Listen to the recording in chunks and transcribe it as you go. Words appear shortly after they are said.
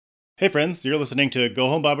Hey friends, you're listening to Go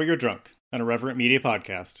Home Bible You're Drunk, an irreverent media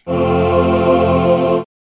podcast.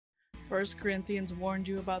 1 Corinthians warned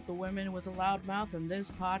you about the women with a loud mouth, and this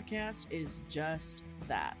podcast is just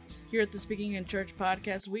that. Here at the Speaking in Church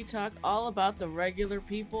podcast, we talk all about the regular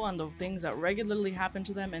people and the things that regularly happen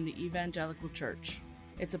to them in the evangelical church.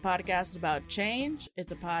 It's a podcast about change,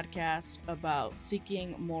 it's a podcast about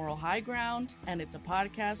seeking moral high ground, and it's a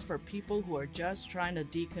podcast for people who are just trying to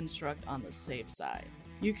deconstruct on the safe side.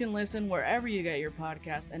 You can listen wherever you get your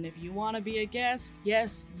podcast, and if you want to be a guest,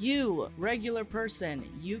 yes, you, regular person,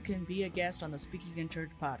 you can be a guest on the Speaking in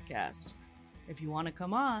Church podcast. If you want to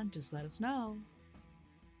come on, just let us know.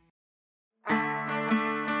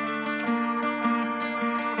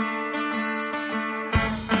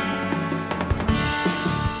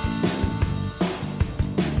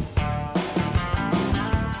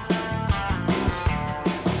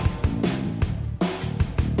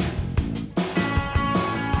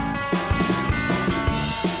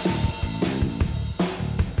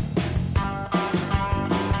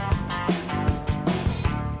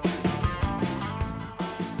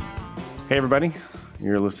 Hey everybody,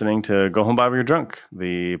 you're listening to Go Home Bible You're Drunk,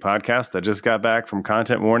 the podcast that just got back from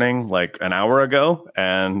content warning like an hour ago,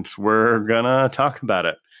 and we're gonna talk about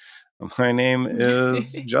it. My name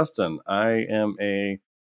is Justin. I've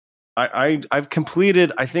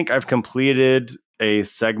completed a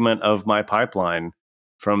segment of my pipeline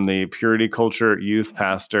from the purity culture youth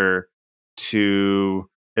pastor to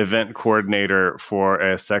event coordinator for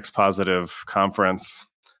a sex positive conference.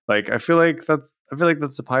 I feel like that's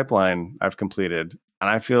a pipeline I've completed, and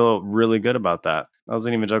I feel really good about that. I was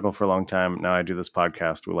an evangelical for a long time. Now I do this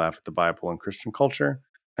podcast. We laugh at the Bible and Christian culture,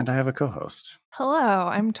 and I have a co-host. Hello,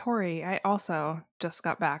 I'm Tori. I also just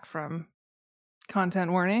got back from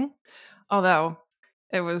content warning, although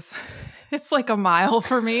it's like a mile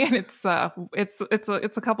for me, and it's a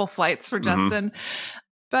couple flights for Justin.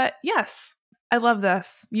 But yes, I love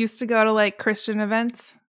this. Used to go to like Christian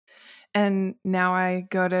events. And now I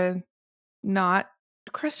go to not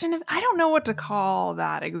Christian. I don't know what to call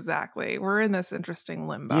that exactly. We're in this interesting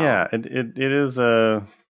limbo. Yeah, it is a...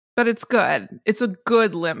 But it's good. It's a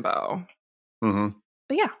good limbo. Mm-hmm.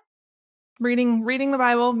 But yeah, reading the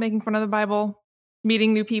Bible, making fun of the Bible,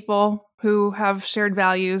 meeting new people who have shared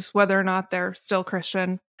values, whether or not they're still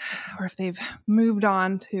Christian or if they've moved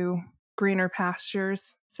on to greener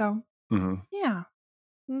pastures. So, yeah.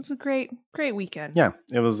 It was a great weekend. Yeah,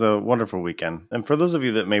 it was a wonderful weekend. And for those of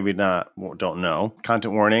you that maybe don't know,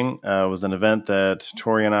 Content Warning was an event that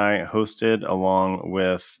Tori and I hosted along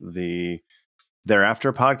with the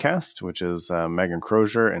Thereafter podcast, which is Megan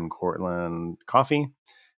Crozier and Cortland Coffey.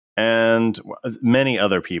 And many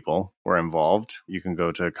other people were involved. You can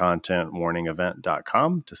go to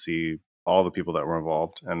contentwarningevent.com to see all the people that were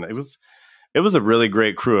involved. And it was a really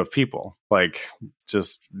great crew of people, like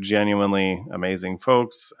just genuinely amazing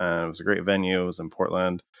folks. And it was a great venue. It was in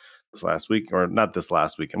Portland this last week, or not this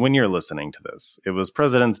last weekend. When you're listening to this, it was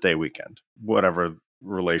President's Day weekend, whatever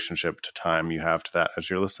relationship to time you have to that as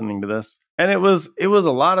you're listening to this. And it was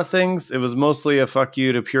a lot of things. It was mostly a fuck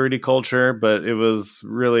you to purity culture, but it was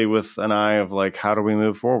really with an eye of like, how do we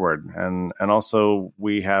move forward? And also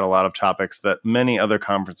we had a lot of topics that many other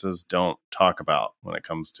conferences don't talk about when it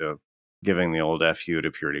comes to giving the old FU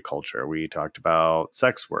to purity culture. We talked about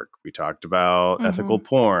sex work. We talked about ethical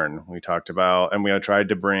porn. We talked about, and we tried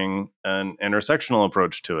to bring an intersectional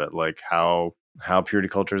approach to it, like how purity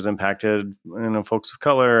culture is impacted, folks of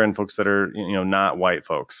color and folks that are, not white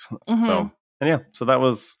folks. So it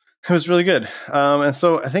was really good. And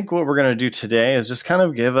so I think what we're going to do today is just kind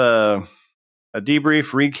of give a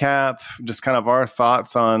debrief, recap, just kind of our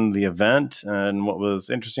thoughts on the event and what was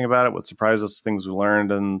interesting about it, what surprised us, things we learned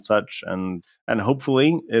and such. And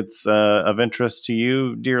hopefully it's of interest to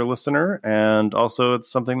you, dear listener. And also it's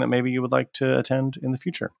something that maybe you would like to attend in the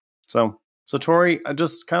future. So Tori, I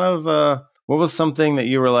just kind of, what was something that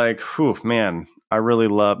you were like, whew, man, I really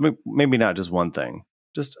love, maybe not just one thing,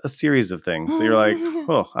 just a series of things that you're like,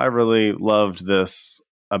 oh, I really loved this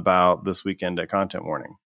about this weekend at Content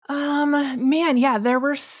Warning. Man, yeah, there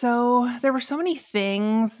were so many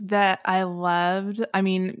things that I loved. I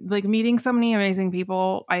mean, like meeting so many amazing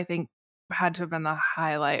people, I think had to have been the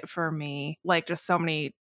highlight for me. Like just so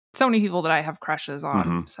many people that I have crushes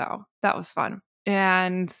on. So that was fun.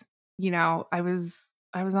 And, I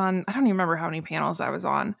was on, I don't even remember how many panels I was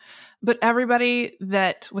on, but everybody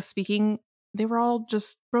that was speaking, they were all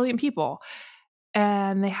just brilliant people.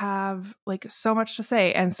 And they have like so much to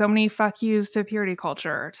say and so many fuck yous to purity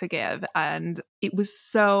culture to give. And it was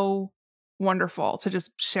so wonderful to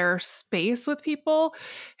just share space with people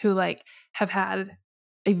who like have had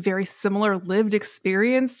a very similar lived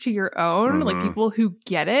experience to your own, like people who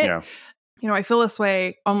get it. Yeah. You know, I feel this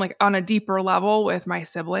way on a deeper level with my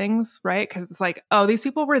siblings, right? Because it's like, oh, these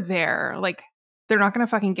people were there. Like, they're not going to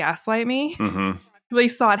fucking gaslight me. They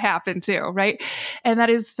saw it happen too, right? And that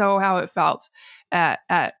is so how it felt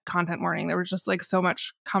at Content Warning. There was just like so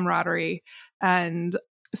much camaraderie and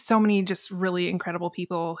so many just really incredible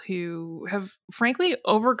people who have frankly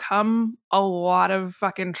overcome a lot of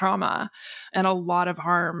fucking trauma and a lot of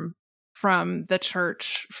harm from the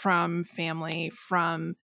church, from family,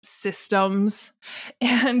 from systems.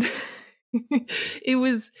 And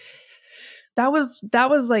that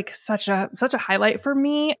was like such a highlight for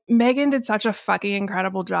me. Megan did such a fucking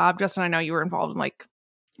incredible job. Justin, I know you were involved in like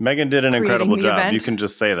Megan did an incredible job. Event. You can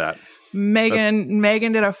just say that.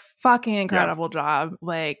 Megan did a fucking incredible job.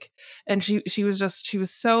 Like, and she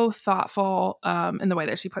was so thoughtful in the way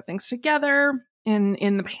that she put things together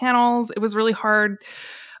in the panels. It was really hard.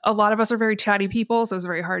 A lot of us are very chatty people, so it was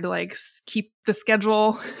very hard to like keep the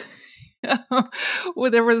schedule. Well,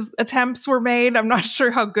 there was attempts were made. I'm not sure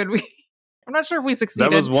if we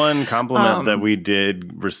succeeded. That was one compliment that we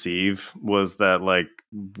did receive, was that like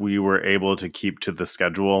we were able to keep to the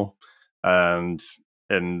schedule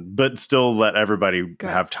but still let everybody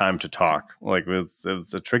have time to talk. Like it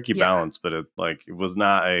was a tricky balance, but it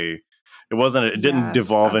didn't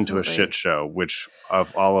devolve into a shit show, which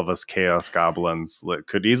of all of us chaos goblins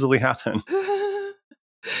could easily happen.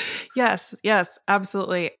 Yes,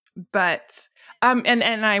 absolutely. But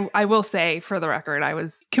and I will say, for the record, I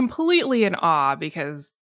was completely in awe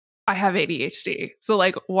because I have ADHD. So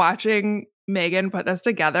like watching Megan put this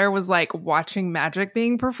together was like watching magic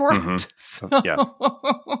being performed. So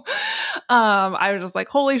I was just like,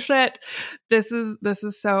 holy shit, this is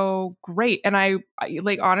so great. And I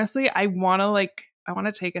like, honestly, I want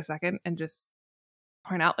to take a second and just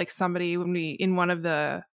point out, like, somebody during one of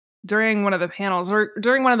the panels or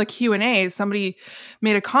during one of the Q&As, somebody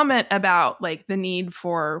made a comment about like the need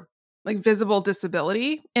for like visible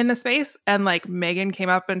disability in the space. And like Megan came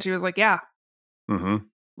up and she was like, yeah,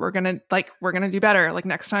 we're going to do better. Like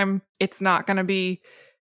next time it's not going to be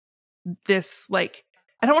this, like,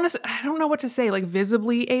 I don't know what to say, like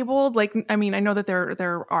visibly abled. Like, I mean, I know that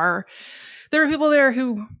there are people there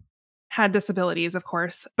who had disabilities, of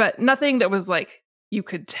course, but nothing that was like, you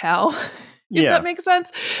could tell. If that makes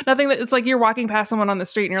sense. Nothing that it's like you're walking past someone on the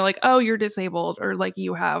street and you're like, oh, you're disabled, or like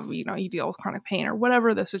you have, you deal with chronic pain or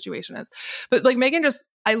whatever the situation is. But like Megan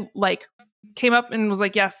came up and was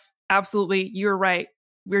like, yes, absolutely. You're right.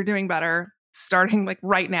 We're doing better starting like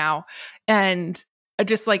right now. And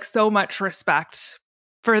just like so much respect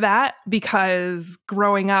for that, because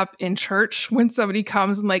growing up in church, when somebody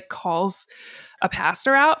comes and like calls a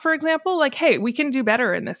pastor out, for example, like, hey, we can do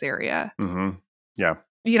better in this area. Yeah.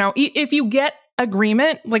 If you get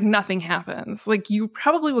agreement, like nothing happens. Like you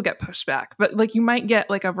probably will get pushback, but like you might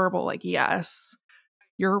get like a verbal, like, yes,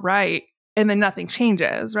 you're right. And then nothing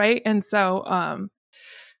changes. Right. And so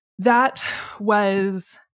that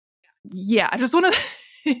was, just one of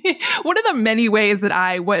the many ways that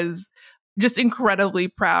I was just incredibly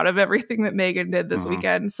proud of everything that Megan did this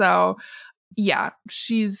weekend. So yeah,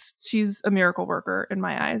 she's a miracle worker in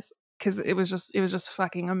my eyes. Because it was just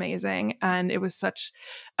fucking amazing, and it was such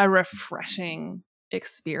a refreshing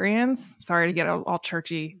experience. Sorry to get all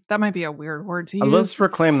churchy. That might be a weird word to use. Let's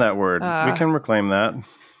reclaim that word. We can reclaim that.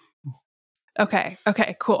 Okay,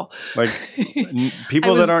 cool. Like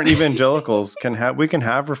people that aren't evangelicals we can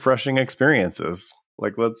have refreshing experiences.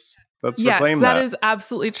 Like let's reclaim that. That is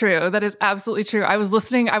absolutely true. That is absolutely true. I was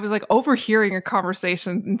listening. I was like overhearing a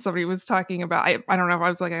conversation, and somebody was talking about, I don't know if I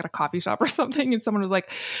was like at a coffee shop or something, and someone was like,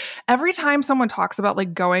 every time someone talks about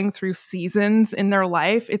like going through seasons in their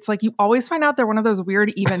life, it's like you always find out they're one of those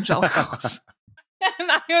weird evangelicals.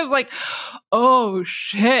 And I was like, oh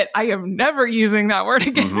shit, I am never using that word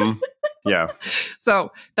again. Yeah.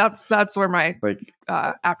 So that's where my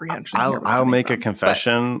apprehension. I'll make a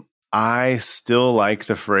confession. But I still like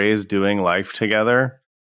the phrase "doing life together."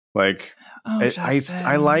 Like,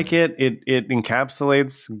 I like it. It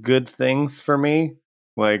encapsulates good things for me.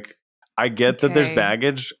 Like, I get that there's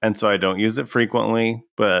baggage, and so I don't use it frequently.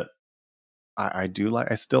 But I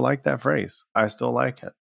still like that phrase. I still like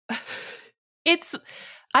it.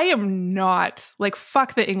 I am not like,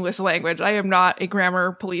 fuck the English language. I am not a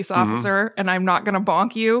grammar police officer, and I'm not going to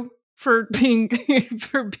bonk you for being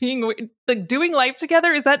like doing life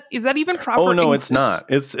together. Is that even proper? Oh no, English? It's not.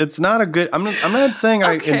 It's not a good. I'm not saying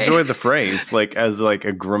I enjoy the phrase like as like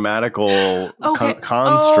a grammatical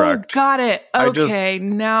construct. Oh, got it.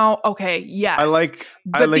 Okay, yes. I like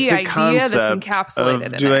the concept that's encapsulated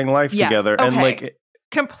of doing life together, and like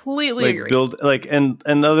Completely like agree. build like and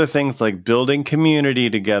other things like building community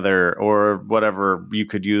together or whatever you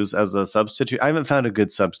could use as a substitute. I haven't found a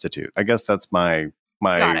good substitute. I guess that's my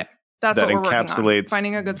Got it. That's that what we're working on. encapsulates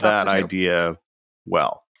Finding a good that substitute. idea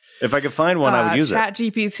well. If I could find one, I would use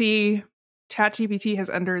ChatGPT has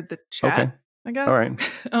entered the chat. Okay. I guess. All right.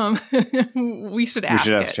 We should ask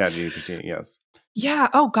ChatGPT. Yes. Yeah.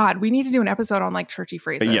 Oh God, we need to do an episode on like churchy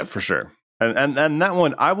phrases. Yeah, for sure. And that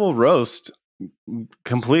one I will roast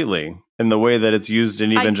completely in the way that it's used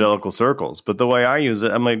in evangelical circles. But the way I use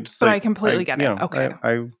it, I'm like, just I completely get it. Okay.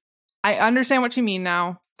 I understand what you mean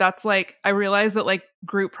now. That's like, I realize that like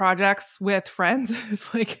group projects with friends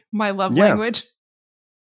is like my love language.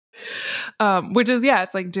 Which is,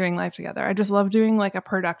 it's like doing life together. I just love doing like a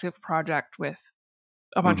productive project with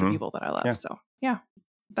a bunch of people that I love. Yeah. So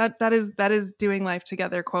that is doing life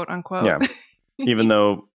together, quote unquote. Yeah. even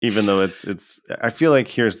though it's, I feel like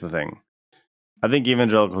here's the thing. I think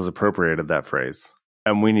evangelicals appropriated that phrase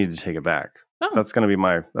and we need to take it back. Oh. That's going to be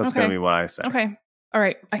going to be what I say. Okay. All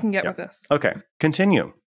right. I can get with this. Okay.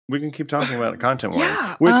 Continue. We can keep talking about content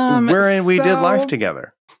warning. Wherein we did life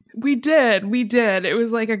together. We did. It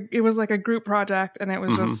was like a group project and it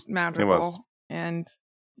was just magical. It was. And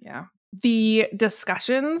the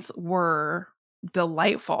discussions were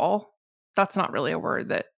delightful. That's not really a word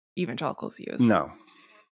that evangelicals use. No.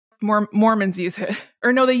 Mormons use it.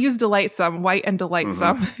 Or no, they use delightsome. White and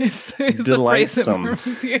delightsome is the phrase that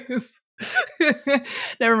Mormons use.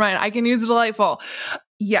 Never mind. I can use delightful.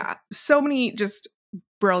 Yeah. So many just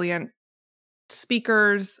brilliant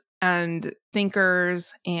speakers and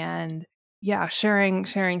thinkers and sharing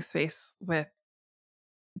space with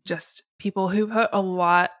just people who put a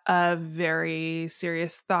lot of very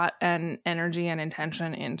serious thought and energy and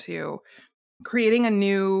intention into creating a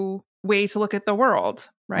new way to look at the world,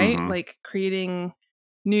 right? Like creating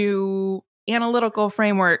new analytical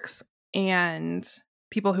frameworks and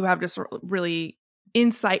people who have just really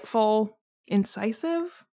incisive,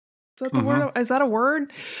 is that the word? Is that a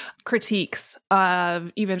word? Critiques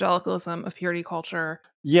of evangelicalism, of purity culture.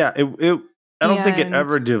 Yeah, I don't think it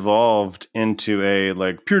ever devolved into a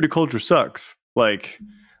like purity culture sucks. Like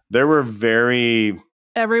there were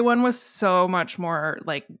everyone was so much more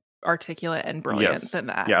like articulate and brilliant than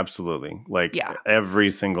that. Yeah, absolutely. Like every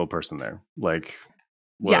single person there, like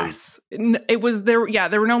it was there. Yeah,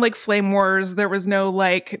 there were no like flame wars. There was no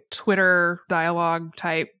like Twitter dialogue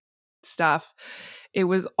type stuff. It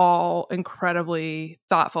was all incredibly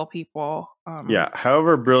thoughtful people.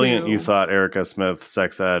 However brilliant you thought Erica Smith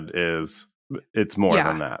sex ed is, it's more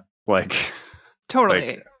than that. Like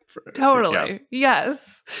totally.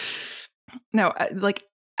 Yes. No, like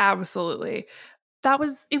absolutely.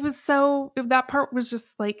 That part was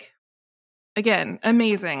just like, again,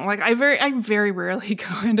 amazing. Like I very rarely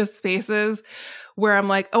go into spaces where I'm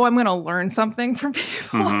like, oh, I'm going to learn something from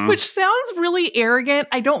people, which sounds really arrogant.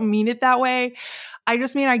 I don't mean it that way. I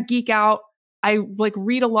just mean I geek out. I like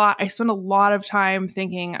read a lot. I spend a lot of time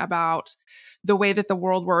thinking about the way that the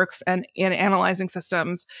world works and analyzing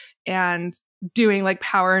systems and doing like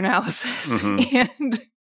power analysis. And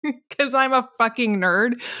because I'm a fucking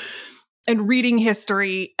nerd and reading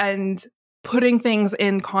history and putting things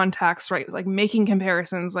in context, right? Like making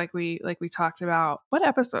comparisons like we talked about. What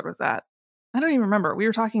episode was that? I don't even remember. We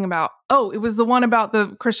were talking about, it was the one about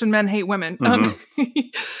the Christian men hate women.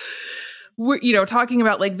 We're, talking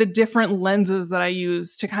about like the different lenses that I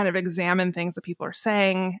use to kind of examine things that people are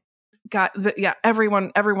saying.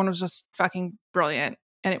 Everyone was just fucking brilliant.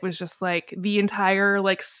 And it was just like the entire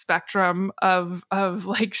like spectrum of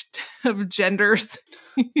genders.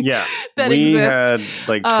 Yeah. that we exist. had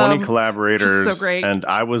like 20 collaborators so great. And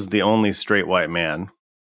I was the only straight white man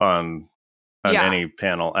on any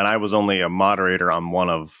panel. And I was only a moderator on one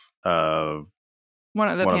of the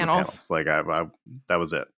panels. Like that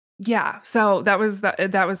was it. Yeah. So that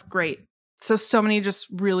was great. So many just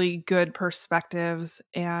really good perspectives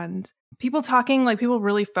and people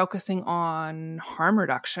really focusing on harm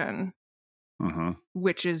reduction,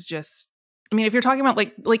 which is just, I mean, if you're talking about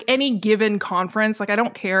like any given conference, like I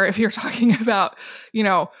don't care if you're talking about,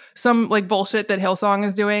 some like bullshit that Hillsong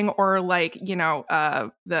is doing or like,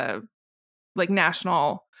 the like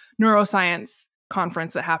national neuroscience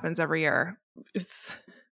conference that happens every year. It's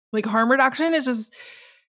like harm reduction is just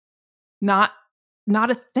not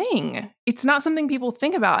a thing. It's not something people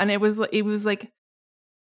think about. And it was like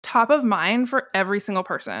top of mind for every single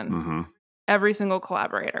person, every single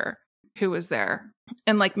collaborator who was there.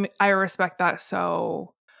 And like, I respect that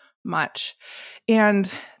so much.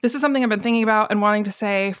 And this is something I've been thinking about and wanting to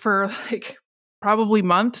say for like probably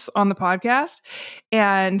months on the podcast.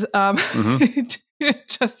 And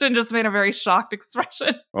Justin just made a very shocked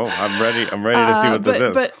expression. Oh, I'm ready. I'm ready to see what this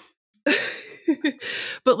is.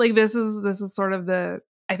 But like this is sort of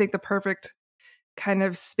I think the perfect kind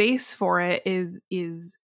of space for it is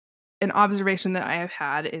an observation that I have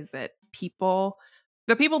had is that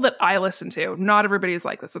the people that I listen to, not everybody is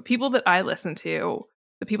like this, but people that I listen to,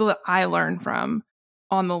 the people that I learn from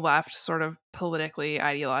on the left, sort of politically,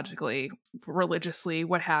 ideologically, religiously,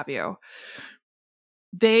 what have you,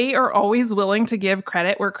 they are always willing to give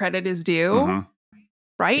credit where credit is due,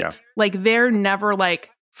 right? Yeah. Like they're never like,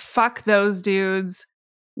 fuck those dudes,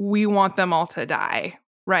 we want them all to die,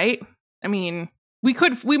 right? I mean,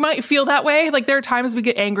 we might feel that way. Like there are times we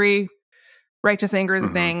get angry. Righteous anger is a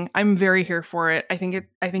thing. I'm very here for it. I think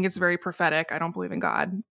it's very prophetic. I don't believe in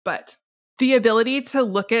God, but the ability to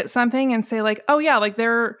look at something and say like, oh yeah, like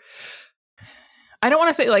I don't want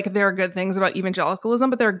to say like there are good things about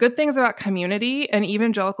evangelicalism, but there are good things about community, and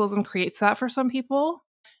evangelicalism creates that for some people.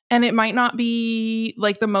 And it might not be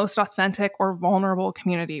like the most authentic or vulnerable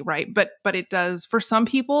community, right? But it does, for some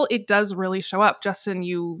people, it does really show up. Justin,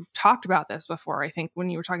 you talked about this before, I think, when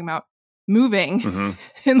you were talking about moving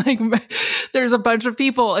and like there's a bunch of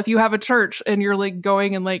people, if you have a church and you're like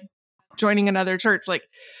going and like joining another church, like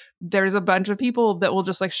there's a bunch of people that will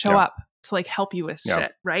just like show up to like help you with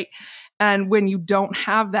shit, right? And when you don't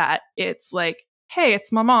have that, it's like, hey,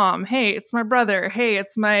 it's my mom, hey, it's my brother, hey,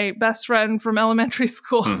 it's my best friend from elementary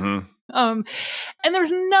school. And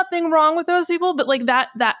there's nothing wrong with those people, but like that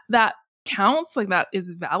counts, like that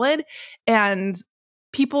is valid. And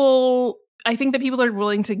I think that people are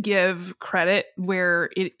willing to give credit where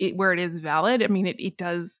it is valid. I mean,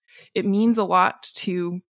 it means a lot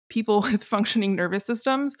to people with functioning nervous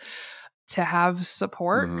systems to have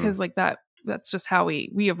support, because like that's just how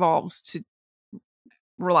we evolved to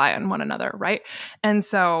rely on one another, right? And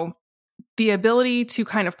so the ability to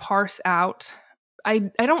kind of parse out,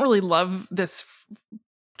 I don't really love this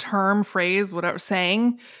phrase, whatever,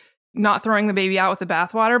 saying, not throwing the baby out with the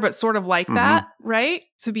bathwater, but sort of like that, right?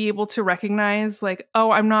 To be able to recognize like,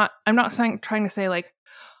 oh, I'm not trying to say like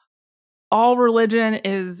all religion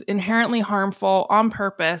is inherently harmful on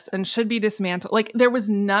purpose and should be dismantled. Like there was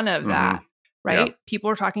none of that, right? Yeah. People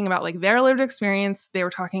were talking about like their lived experience. They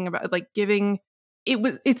were talking about like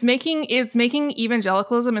it's making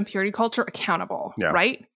evangelicalism and purity culture accountable,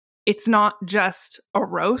 right? It's not just a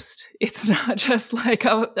roast. It's not just like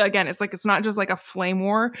it's not just like a flame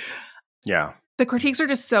war. Yeah. The critiques are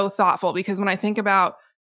just so thoughtful, because when I think about,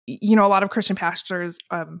 a lot of Christian pastors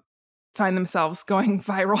find themselves going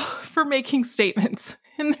viral for making statements,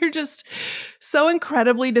 and they're just so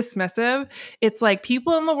incredibly dismissive. It's like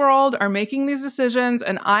people in the world are making these decisions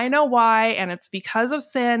and I know why, and it's because of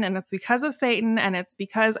sin, and it's because of Satan, and it's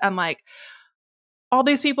because I'm like, all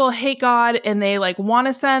these people hate God and they like want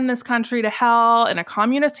to send this country to hell in a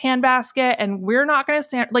communist handbasket, and we're not going to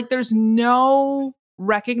stand. Like there's no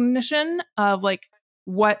recognition of like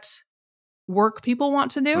what work people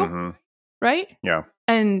want to do. Right? Yeah.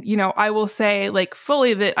 And, I will say like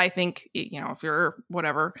fully that I think, if you're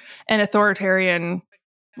whatever, an authoritarian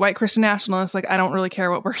white Christian nationalist, like I don't really care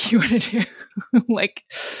what work you want to do. Like,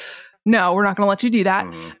 no, we're not going to let you do that.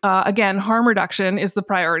 Again, harm reduction is the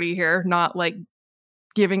priority here, not like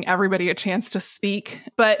giving everybody a chance to speak.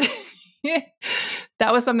 But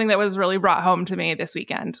that was something that was really brought home to me this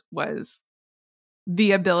weekend, was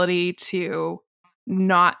the ability to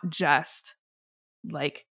not just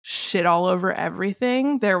like shit all over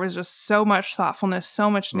everything. There was just so much thoughtfulness, so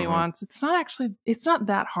much nuance. It's not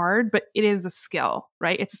that hard, but it is a skill,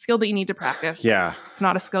 right? It's a skill that you need to practice. Yeah. It's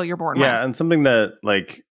not a skill you're born with. Yeah. And something that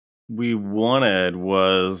like we wanted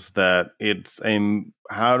was that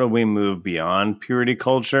how do we move beyond purity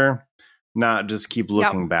culture, not just keep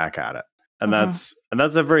looking back at it. And that's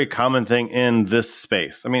a very common thing in this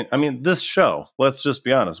space. I mean, this show, let's just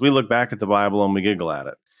be honest. We look back at the Bible and we giggle at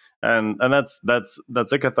it. And that's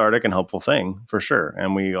a cathartic and helpful thing for sure.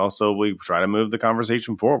 And we try to move the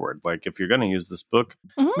conversation forward. Like if you're going to use this book,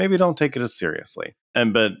 maybe don't take it as seriously.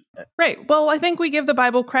 Right. Well, I think we give the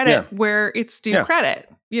Bible credit where it's due credit.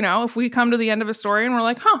 If we come to the end of a story and we're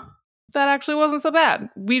like, that actually wasn't so bad,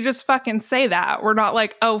 we just fucking say that. We're not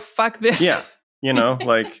like, oh, fuck this. Yeah. And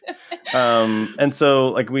so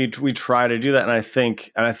like we try to do that. And I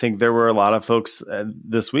think there were a lot of folks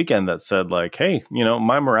this weekend that said like, hey,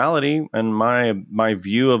 my morality and my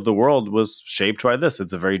view of the world was shaped by this.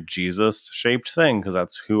 It's a very Jesus shaped thing because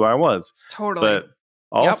that's who I was. Totally. But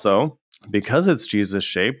also because it's Jesus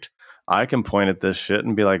shaped, I can point at this shit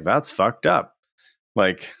and be like, that's fucked up.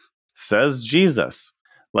 Like, says Jesus.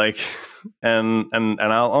 Like, and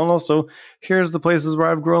also here's the places where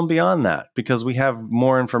I've grown beyond that because we have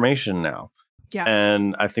more information now. Yes.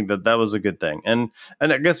 And I think that was a good thing. And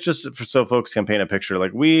I guess just so folks can paint a picture,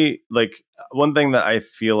 like one thing that I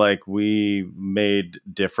feel like we made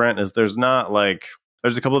different is there's a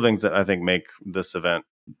couple of things that I think make this event.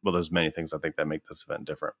 Well, there's many things I think that make this event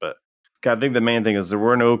different, but I think the main thing is there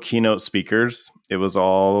were no keynote speakers. It was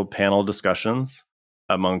all panel discussions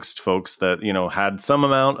amongst folks that, had some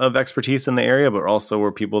amount of expertise in the area, but also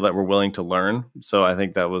were people that were willing to learn. So I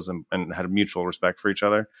think that was, and had a mutual respect for each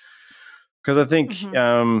other. Because I think,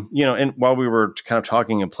 and while we were kind of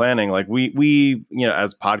talking and planning, like we,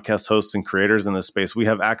 as podcast hosts and creators in this space, we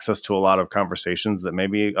have access to a lot of conversations that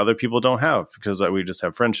maybe other people don't have, because we just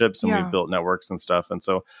have friendships and we've built networks and stuff. And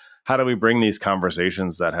so how do we bring these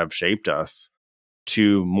conversations that have shaped us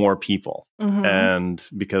to more people? And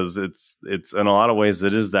because it's in a lot of ways,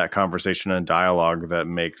 it is that conversation and dialogue that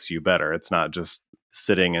makes you better. It's not just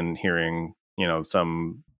sitting and hearing,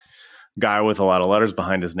 some guy with a lot of letters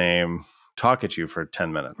behind his name talk at you for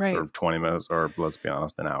 10 minutes or 20 minutes, or let's be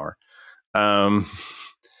honest, an hour.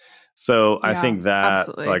 So I think that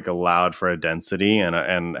allowed for a density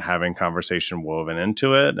and having conversation woven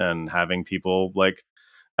into it, and having people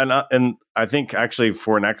and I think actually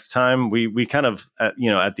for next time, we kind of, at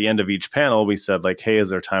the end of each panel, we said like, hey, is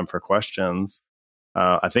there time for questions?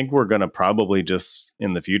 I think we're going to probably just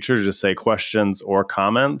in the future just say questions or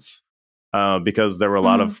comments, because there were a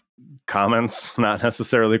lot of comments, not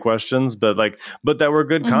necessarily questions, but that were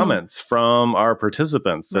good comments from our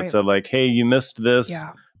participants that said like, hey, you missed this,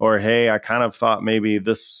 or hey, I kind of thought maybe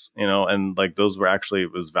this, and like those were actually,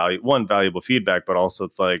 it was valuable feedback, but also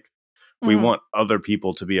it's like, we want other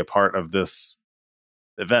people to be a part of this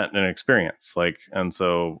event and experience. And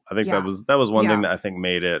so I think that was one thing that I think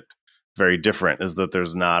made it very different, is that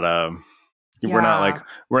there's not we're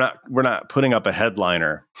not putting up a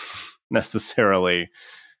headliner necessarily.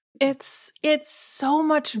 It's so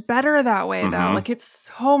much better that way though. Like it's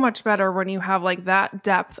so much better when you have like that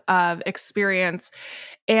depth of experience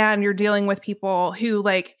and you're dealing with people who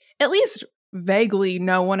like at least vaguely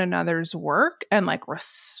know one another's work and like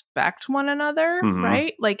respect one another,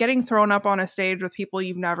 right? Like getting thrown up on a stage with people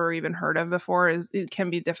you've never even heard of before it can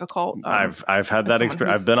be difficult. I've had that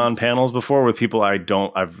experience. I've been on panels before with people I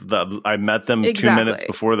met them 2 minutes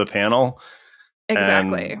before the panel.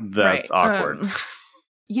 Exactly. And that's awkward.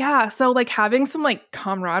 Yeah, so like having some like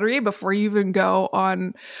camaraderie before you even go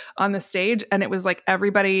on the stage, and it was like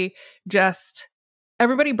everybody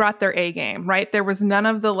brought their A game, right? There was none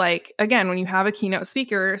of the like, again, when you have a keynote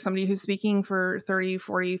speaker, somebody who's speaking for 30,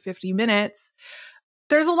 40, 50 minutes,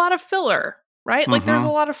 there's a lot of filler, right? Like there's a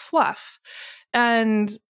lot of fluff. And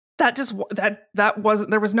that just, that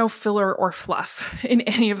wasn't, there was no filler or fluff in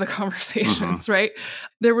any of the conversations, right?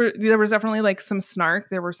 There was definitely like some snark.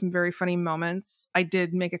 There were some very funny moments. I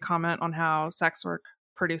did make a comment on how sex work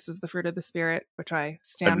produces the fruit of the spirit, which I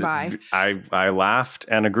stand by. I laughed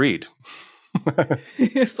and agreed.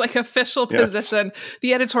 It's like official position.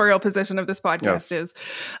 The editorial position of this podcast is.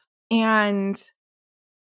 And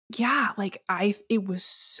yeah, like it was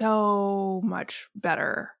so much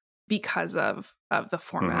better because of the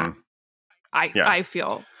format. I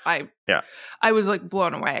feel I was like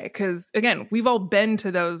blown away, because again, we've all been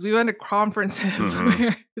to those. We went to conferences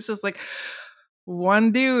where it's just like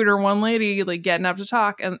one dude or one lady like getting up to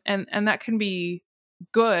talk, and that can be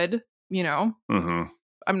good,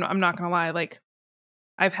 I'm not gonna lie, like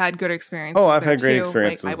I've had good experiences. Oh, I've had great too.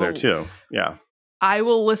 experiences like, there too. Yeah. I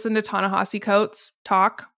will listen to Ta-Nehisi Coates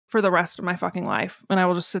talk for the rest of my fucking life, and I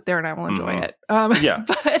will just sit there and I will enjoy it.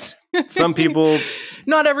 But some people,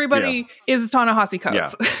 not everybody is Ta-Nehisi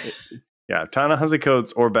Coates. Yeah. Ta-Nehisi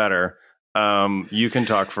Coates or better. You can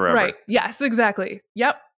talk forever. Right. Yes, exactly.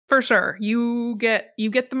 Yep. For sure. You get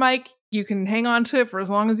the mic. You can hang on to it for as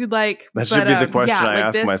long as you'd like. That should be the question I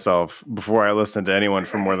ask myself before I listen to anyone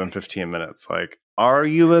for more than 15 minutes. Like, are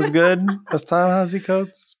you as good as Ta-Nehisi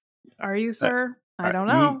Coates? Are you, sir? I don't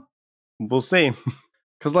know. We'll see.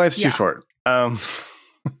 Because life's too short.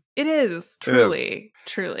 It is. Truly.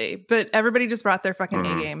 But everybody just brought their fucking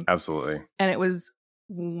A game. Absolutely. And it was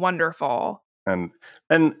wonderful. And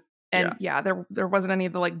there wasn't any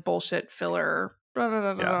of the like bullshit filler.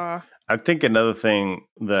 I think another thing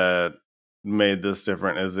that made this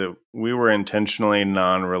different is that we were intentionally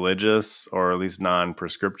non-religious, or at least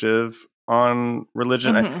non-prescriptive on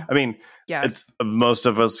religion. I mean, it's most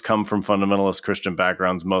of us come from fundamentalist Christian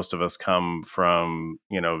backgrounds. Most of us come from,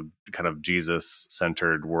 kind of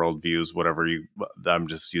Jesus-centered worldviews, I'm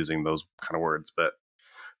just using those kind of words, but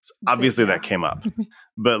obviously that came up.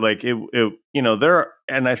 But like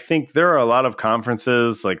I think there are a lot of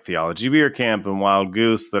conferences like Theology Beer Camp and Wild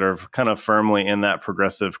Goose that are kind of firmly in that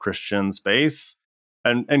progressive Christian space.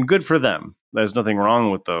 and good for them. There's nothing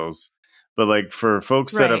wrong with those. But like for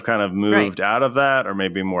folks that have kind of moved out of that, or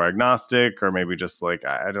maybe more agnostic, or maybe just like,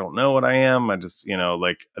 I don't know what I am. I just,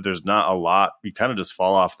 like there's not a lot. You kind of just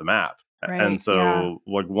fall off the map. And so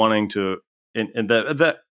like wanting to,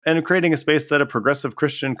 and creating a space that a progressive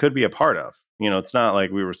Christian could be a part of. It's not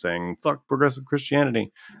like we were saying, fuck progressive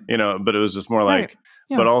Christianity, but it was just more like,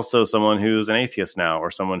 but also someone who's an atheist now,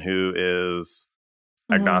 or someone who is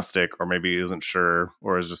agnostic, or maybe isn't sure,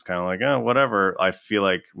 or is just kind of like, oh, whatever. I feel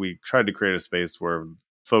like we tried to create a space where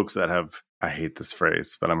folks that have, I hate this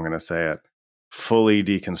phrase, but I'm going to say it, fully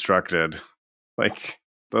deconstructed, like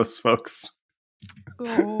those folks.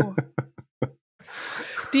 Oh.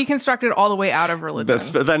 Deconstructed all the way out of religion.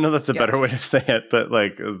 I know that's a better way to say it, but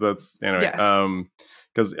like that's anyway. Yes.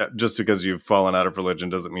 Because just because you've fallen out of religion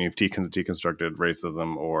doesn't mean you've deconstructed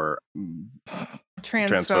racism or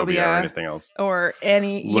transphobia or anything else, or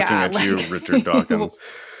any looking at you, Richard Dawkins.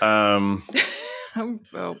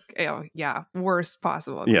 Worst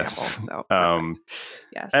possible example. Yes. So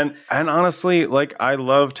yes, and honestly, like I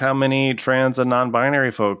loved how many trans and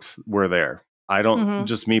non-binary folks were there. I don't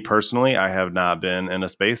just me personally. I have not been in a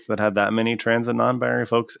space that had that many trans and non-binary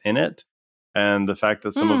folks in it. And the fact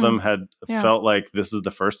that some of them had felt like this is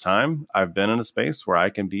the first time I've been in a space where I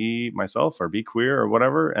can be myself or be queer or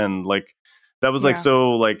whatever. And like, that was like,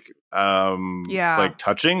 so like, like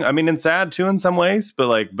touching. I mean, and sad too in some ways,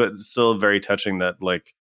 but still very touching that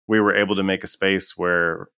like we were able to make a space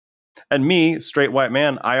where, and me, straight white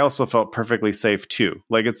man, I also felt perfectly safe too.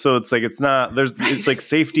 Like it's not, like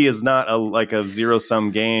safety is not a zero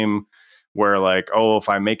sum game. Where like, oh, if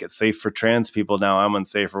I make it safe for trans people, now I'm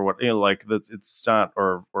unsafe, or what? Like it's not,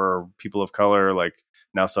 or people of color, like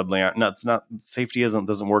now suddenly, it's not. Safety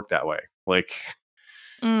doesn't work that way. Like,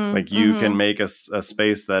 like you can make a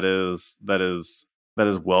space that is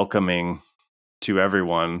welcoming to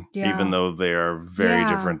everyone, even though they are very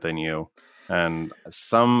different than you. And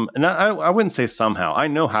I wouldn't say somehow. I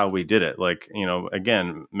know how we did it. Like,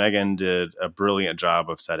 again, Megan did a brilliant job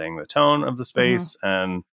of setting the tone of the space,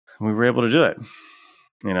 and we were able to do it,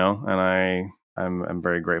 and I'm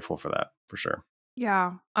very grateful for that, for sure.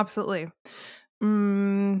 Yeah, absolutely.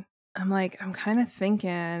 I'm kind of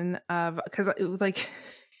thinking of, because it was like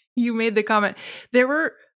you made the comment, there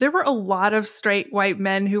were a lot of straight white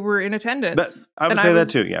men who were in attendance. I would say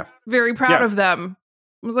that too. Yeah, very proud of them.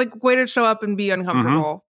 I was like, way to show up and be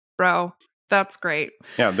uncomfortable, bro. That's great.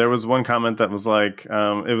 Yeah, there was one comment that was like,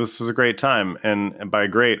 it was a great time, and by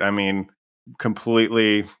great I mean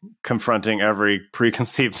completely confronting every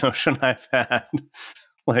preconceived notion I've had.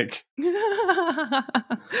 Like,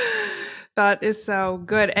 that is so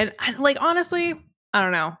good. And like, honestly, I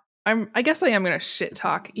don't know. I guess I am going to shit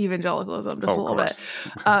talk evangelicalism just a little bit.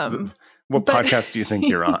 What podcast do you think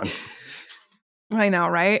you're on? I know,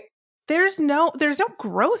 right? There's no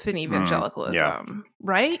growth in evangelicalism,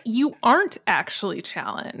 right? You aren't actually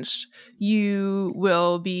challenged. You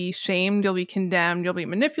will be shamed, you'll be condemned, you'll be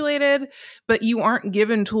manipulated, but you aren't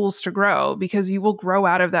given tools to grow, because you will grow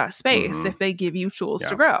out of that space if they give you tools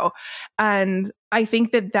to grow. And I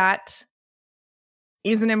think that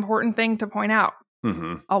is an important thing to point out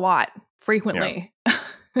a lot, frequently.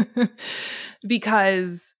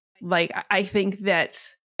 Because like, I think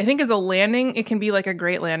as a landing, it can be like a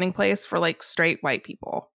great landing place for like straight white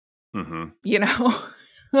people,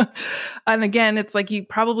 And again, it's like you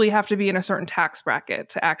probably have to be in a certain tax bracket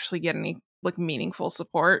to actually get any like meaningful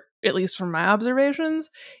support, at least from my observations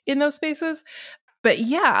in those spaces. But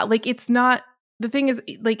yeah, like it's not, the thing is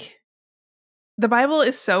like the Bible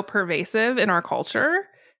is so pervasive in our culture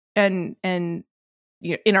and in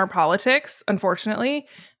our politics, unfortunately,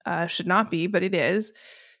 should not be, but it is.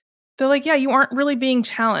 They're like, yeah, you aren't really being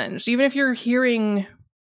challenged. Even if you're hearing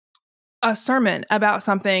a sermon about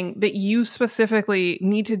something that you specifically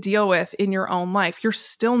need to deal with in your own life, you're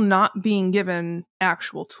still not being given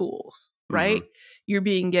actual tools, right? You're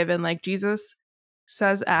being given like, Jesus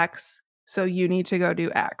says X, so you need to go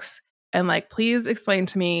do X. And like, please explain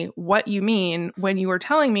to me what you mean when you were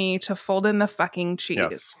telling me to fold in the fucking cheese.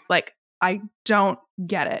 Yes. Like, I don't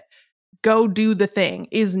get it. Go do the thing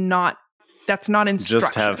that's not instructions.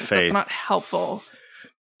 Just have faith. That's not helpful.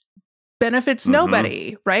 Benefits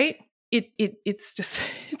nobody, right? It's just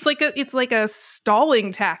it's like a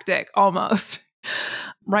stalling tactic almost.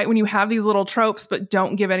 Right? When you have these little tropes but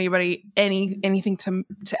don't give anybody anything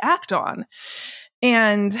to act on.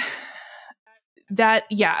 And that,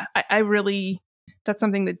 I really, that's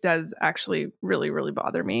something that does actually really, really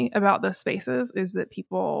bother me about the spaces, is that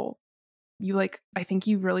people, I think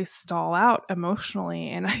you really stall out emotionally.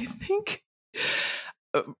 And I think,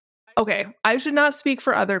 okay, I should not speak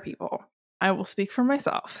for other people. I will speak for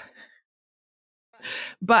myself.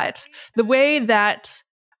 But the way that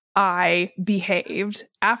I behaved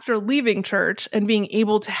after leaving church and being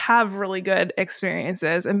able to have really good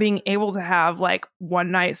experiences and being able to have like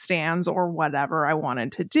one night stands or whatever I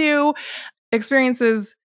wanted to do,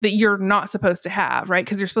 experiences that you're not supposed to have, right?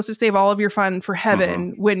 Because you're supposed to save all of your fun for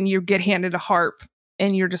heaven when you get handed a harp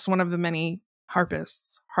and you're just one of the many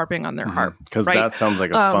harpists harping on their harp. Because right? that sounds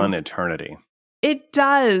like a fun eternity. It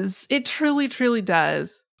does. It truly, truly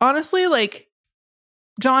does. Honestly, like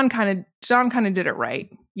John kind of did it right.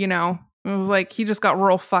 You know, it was like he just got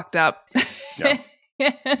real fucked up and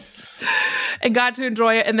got to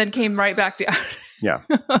enjoy it and then came right back down. Yeah.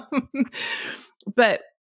 But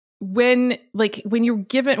when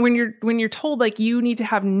you're told like you need to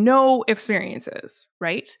have no experiences,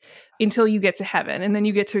 right? Until you get to heaven and then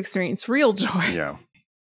you get to experience real joy. Yeah.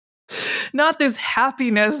 Not this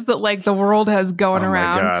happiness that like the world has going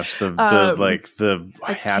around. Oh my gosh, the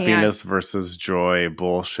happiness versus joy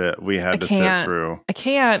bullshit we had to sit through. I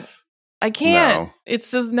can't. No. It's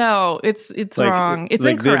just no. It's like, wrong. It's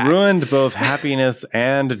like incorrect. They ruined both happiness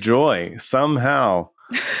and joy somehow.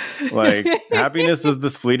 Like happiness is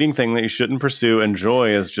this fleeting thing that you shouldn't pursue, and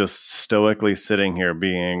joy is just stoically sitting here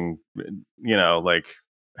being, you know, like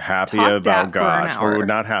happy about God, or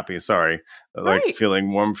not happy. Sorry. Like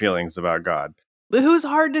feeling warm feelings about God. Who's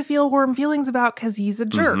hard to feel warm feelings about because he's a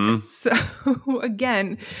jerk. So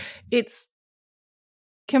again, it's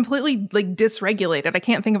completely like dysregulated. I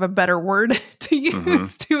can't think of a better word to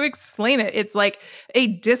use to explain it. It's like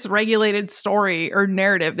a dysregulated story or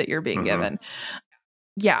narrative that you're being given.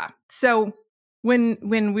 Yeah. So when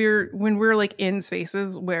we're like in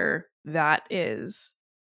spaces where that is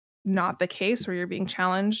not the case, where you're being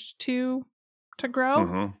challenged to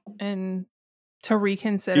grow and to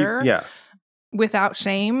reconsider without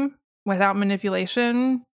shame, without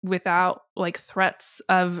manipulation, without like threats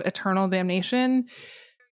of eternal damnation,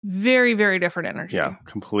 very, very different energy. Yeah,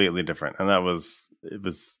 completely different. And it was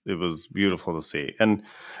beautiful to see. And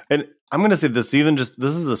I'm going to say this,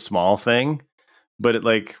 this is a small thing, but it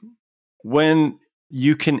like when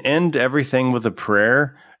you can end everything with a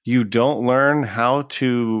prayer, you don't learn how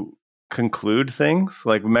to conclude things.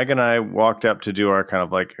 Like Meg and I walked up to do our kind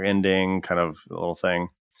of like ending kind of little thing.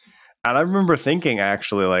 And I remember thinking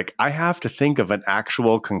actually like, I have to think of an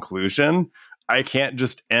actual conclusion. I can't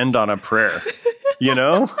just end on a prayer, you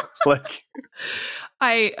know? Like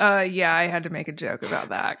I had to make a joke about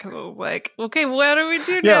that because I was like, okay, what do we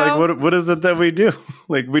do now? Yeah, like what is it that we do?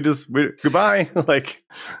 Like we goodbye. Like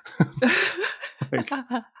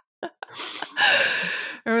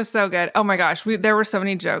it was so good. Oh my gosh, there were so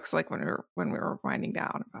many jokes like when we were winding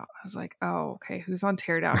down about. I was like, oh, okay, who's on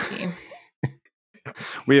teardown team?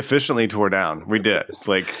 We efficiently tore down. We did.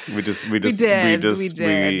 Like we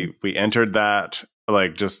entered that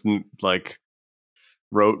like just like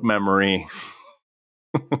rote memory.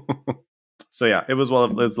 So yeah, it's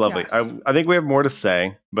lovely. Yes. I think we have more to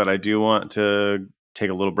say, but I do want to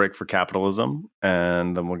take a little break for capitalism,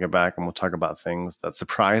 and then we'll get back and we'll talk about things that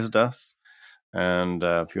surprised us and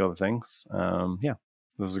a few other things.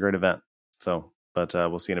 This was a great event. So, but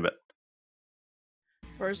we'll see you in a bit.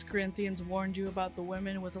 1 Corinthians warned you about the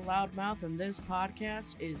women with a loud mouth, and this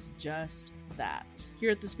podcast is just that.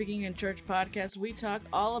 Here at the Speaking in Church podcast, we talk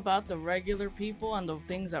all about the regular people and the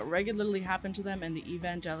things that regularly happen to them in the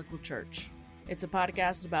evangelical church. It's a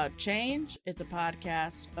podcast about change, it's a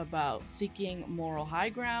podcast about seeking moral high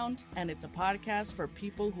ground, and it's a podcast for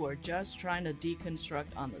people who are just trying to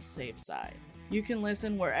deconstruct on the safe side. You can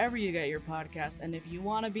listen wherever you get your podcast, and if you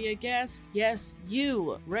want to be a guest, yes,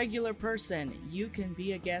 you, regular person, you can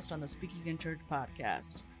be a guest on the Speaking in Church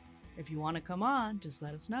podcast. If you want to come on, just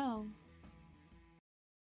let us know.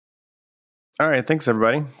 All right, thanks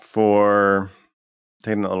everybody for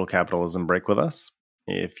taking that little capitalism break with us.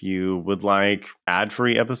 If you would like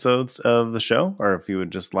ad-free episodes of the show, or if you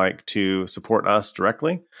would just like to support us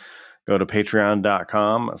directly, go to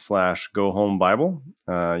patreon.com/gohomebible.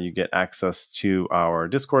 You get access to our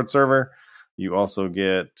Discord server. You also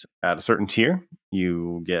get, at a certain tier,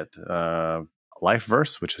 you get life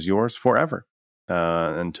verse, which is yours forever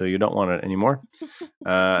until you don't want it anymore.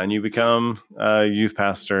 And you become a youth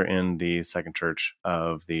pastor in the Second Church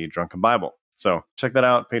of the Drunken Bible. So check that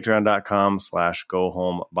out,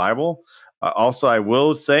 patreon.com/gohomebible. Also, I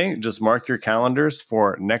will say, just mark your calendars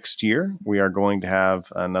for next year. We are going to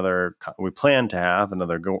have we plan to have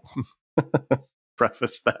another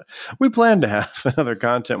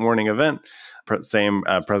content warning event, same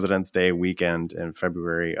President's Day weekend in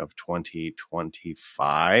February of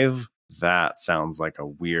 2025. that sounds like a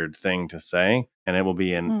weird thing to say. And it will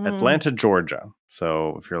be in Atlanta, Georgia.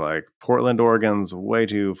 So if you're like, Portland, Oregon's way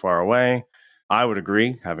too far away, I would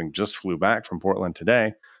agree, having just flew back from Portland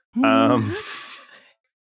today.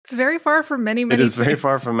 It's very far from many It is things. very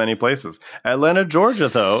far from many places. Atlanta, Georgia,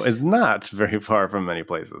 though, is not very far from many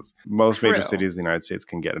places. Most major cities in the United States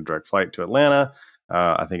can get a direct flight to Atlanta.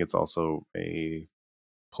 I think it's also a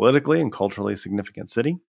politically and culturally significant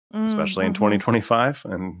city, especially in 2025.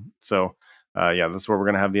 And so, that's where we're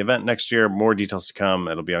going to have the event next year. More details to come.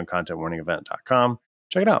 It'll be on contentwarningevent.com.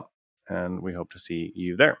 Check it out. And we hope to see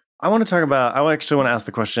you there. I actually want to ask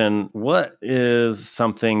the question, what is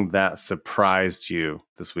something that surprised you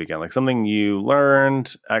this weekend? Like something you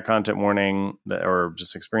learned at Content Warning or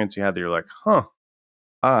just experience you had that you're like,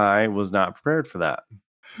 I was not prepared for that.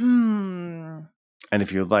 And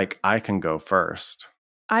if you'd like, I can go first.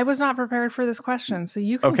 I was not prepared for this question, so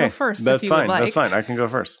you can go first. That's fine. Like. That's fine. I can go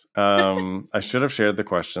first. I should have shared the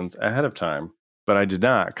questions ahead of time, but I did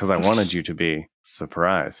not because I wanted you to be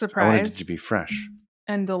surprised. I wanted you to be fresh.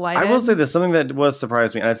 And delighted. I will say this, something that was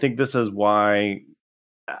surprised me, and I think this is why,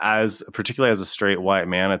 particularly as a straight white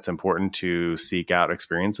man, it's important to seek out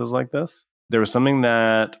experiences like this. There was something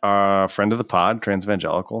that a friend of the pod,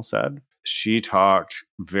 Transvangelical, said. She talked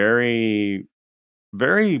very,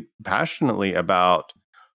 very passionately about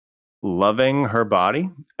loving her body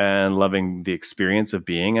and loving the experience of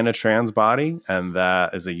being in a trans body, and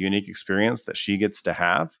that is a unique experience that she gets to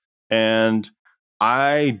have. And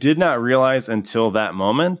I did not realize until that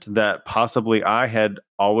moment that possibly I had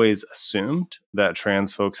always assumed that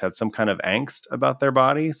trans folks had some kind of angst about their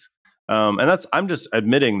bodies. And I'm just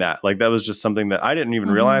admitting that. Like, that was just something that I didn't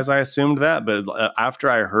even realize I assumed that. But after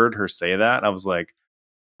I heard her say that, I was like,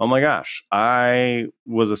 oh my gosh, I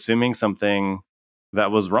was assuming something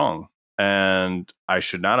that was wrong. And I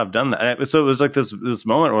should not have done that. And so it was like this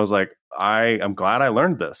moment where I was like, I'm glad I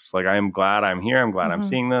learned this. Like, I am glad I'm here. I'm glad I'm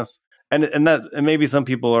seeing this. And maybe some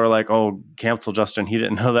people are like, oh, cancel Justin, he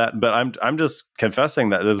didn't know that. But I'm just confessing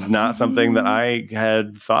that it was not something that I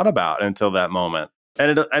had thought about until that moment.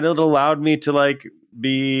 And it allowed me to like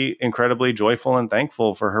be incredibly joyful and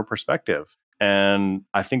thankful for her perspective. And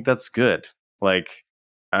I think that's good. Like,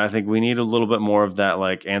 I think we need a little bit more of that,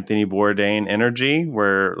 like Anthony Bourdain energy,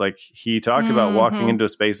 where like he talked about walking into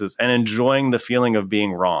spaces and enjoying the feeling of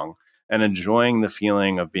being wrong and enjoying the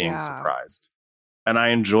feeling of being surprised. And I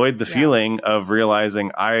enjoyed the feeling of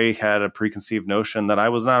realizing I had a preconceived notion that I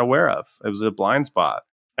was not aware of. It was a blind spot.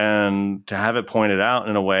 And to have it pointed out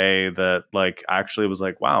in a way that like actually was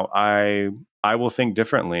like, wow, I will think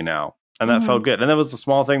differently now. And that felt good. And that was a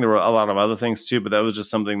small thing. There were a lot of other things too, but that was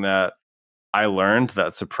just something that I learned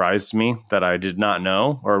that surprised me that I did not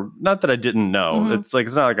know, or not that I didn't know. It's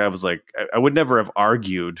not like I was like, I would never have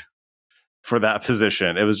argued for that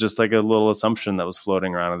position. It was just like a little assumption that was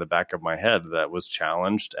floating around in the back of my head that was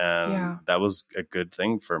challenged. And that was a good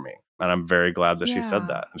thing for me. And I'm very glad that she said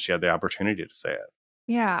that and she had the opportunity to say it.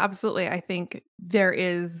 Yeah, absolutely. I think there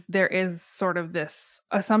is sort of this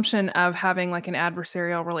assumption of having like an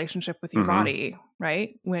adversarial relationship with your body,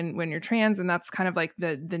 right? When you're trans, and that's kind of like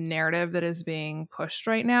the narrative that is being pushed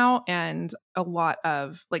right now. And a lot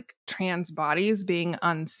of like trans bodies being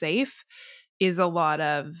unsafe is a lot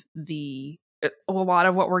of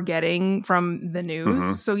what we're getting from the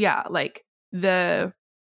news. So yeah, like the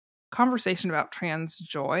conversation about trans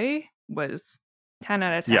joy was 10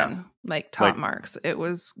 out of 10, like top marks. It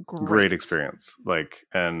was great experience. Like,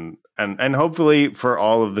 and hopefully for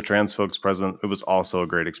all of the trans folks present, it was also a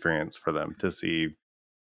great experience for them to see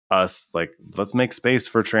us like, let's make space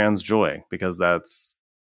for trans joy, because that's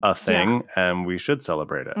a thing and we should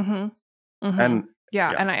celebrate it. And and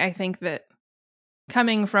I think that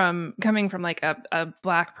coming from like a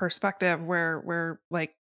Black perspective where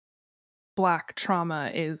like Black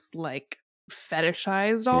trauma is like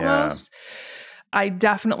fetishized almost, I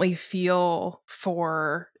definitely feel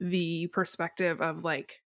for the perspective of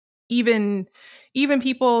like even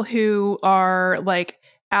people who are like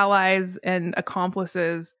allies and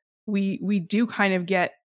accomplices. We do kind of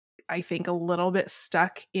get, I think, a little bit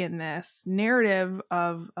stuck in this narrative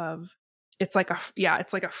of it's like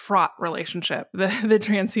a fraught relationship the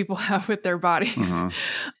trans people have with their bodies.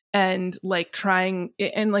 And like trying,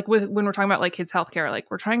 and like when we're talking about like kids' healthcare,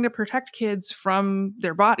 like we're trying to protect kids from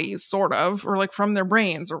their bodies, sort of, or like from their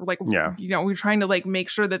brains, or like, you know, we're trying to like make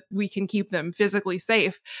sure that we can keep them physically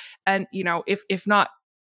safe. And, you know, if not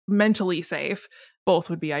mentally safe, both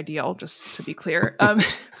would be ideal, just to be clear. But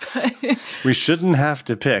we shouldn't have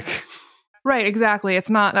to pick. Right, exactly. That's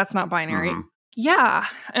not binary. Yeah.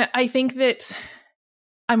 I think that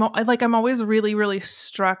I'm always really, really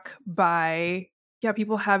struck by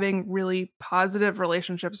people having really positive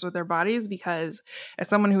relationships with their bodies, because as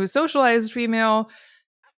someone who was socialized female,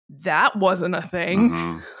 that wasn't a thing.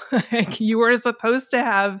 Mm-hmm. Like, you were supposed to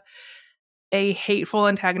have a hateful,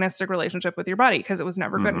 antagonistic relationship with your body because it was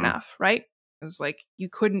never good enough, right? It was like you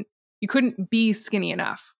couldn't be skinny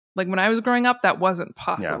enough. Like, when I was growing up, that wasn't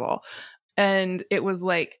possible. Yeah. And it was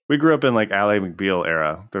like, we grew up in like Ally McBeal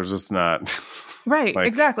era. There's just not right. Like,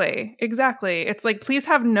 exactly. It's like, please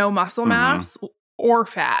have no muscle mass or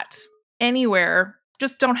fat anywhere.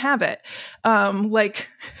 Just don't have it. Like,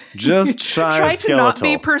 just try to not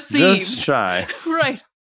be perceived. Just shy. Right.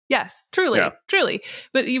 Yes, truly.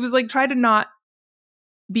 But he was like, try to not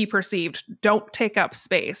be perceived. Don't take up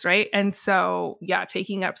space, right? And so, yeah,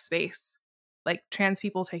 taking up space, like trans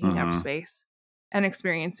people taking up space and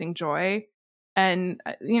experiencing joy, and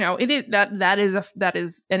it is that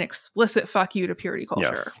is an explicit fuck you to purity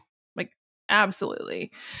culture. Yes. Like,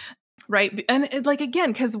 absolutely, right? And like,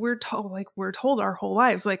 again, because we're told our whole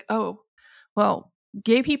lives, like, oh, well,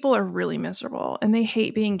 gay people are really miserable and they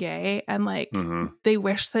hate being gay, and like they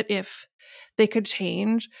wish that if they could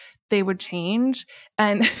change, they would change.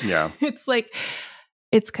 And it's like,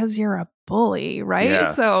 it's because you're a bully, right?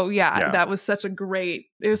 Yeah. So that was such a great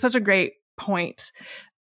point,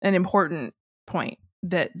 an important point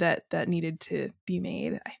that needed to be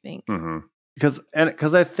made, I think.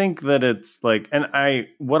 Because I think that it's like,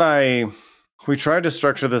 we tried to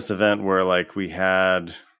structure this event where like we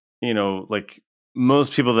had, like,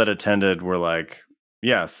 most people that attended were like,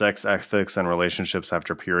 yeah, sex ethics and relationships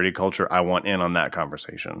after purity culture. I want in on that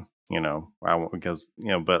conversation,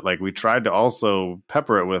 but like, we tried to also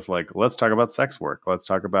pepper it with like, let's talk about sex work. Let's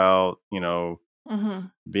talk about,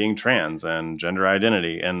 being trans and gender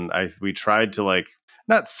identity. And we tried to like,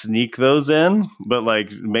 not sneak those in, but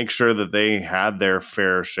like make sure that they had their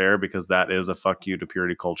fair share, because that is a fuck you to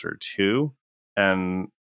purity culture too. And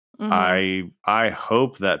I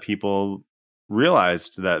hope that people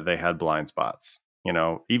realized that they had blind spots.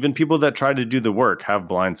 Even people that try to do the work have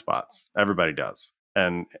blind spots. Everybody does.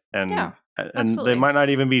 And they might not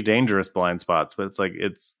even be dangerous blind spots, but it's like,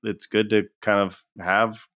 it's good to kind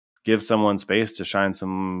of give someone space to shine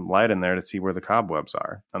some light in there to see where the cobwebs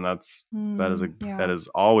are. And that is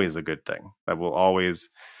always a good thing. That will always,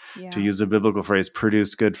 to use a biblical phrase,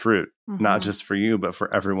 produce good fruit, not just for you, but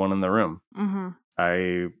for everyone in the room.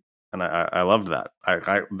 I loved that.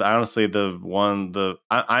 I honestly,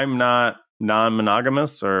 I'm not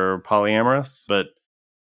non-monogamous or polyamorous, but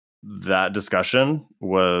that discussion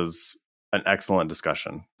was an excellent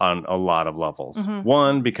discussion on a lot of levels.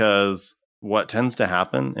 One, because what tends to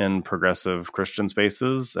happen in progressive Christian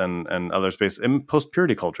spaces and other spaces, in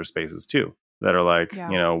post-purity culture spaces too, that are like,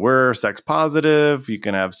 we're sex positive, you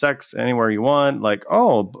can have sex anywhere you want, like,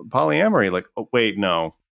 oh, polyamory, like, oh, wait,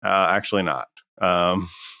 no, actually not.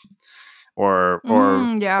 Or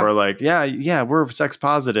like, we're sex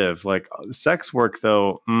positive. Like, sex work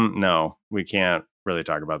though, no, we can't really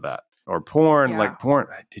talk about that. Or porn, like porn.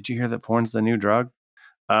 Did you hear that porn's the new drug?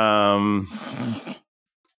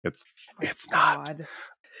 It's not. God.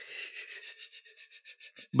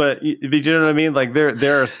 But you know what I mean? Like,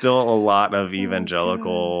 there are still a lot of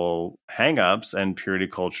evangelical hangups and purity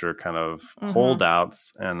culture kind of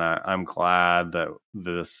holdouts, and I'm glad that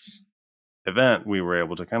this event we were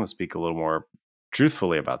able to kind of speak a little more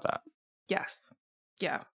truthfully about that. Yes.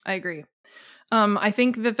 Yeah, I agree. I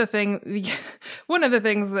think that one of the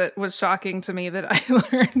things that was shocking to me that I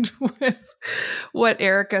learned was what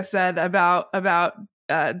Erica said about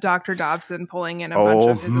Dr. Dobson pulling in a bunch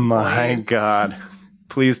of his employees. Oh my God.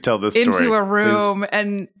 Please tell this story. Into a room.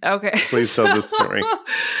 Please tell this story.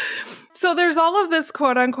 So there's all of this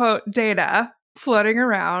quote unquote data floating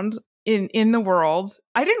around in the world.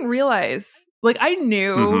 I didn't realize, like, I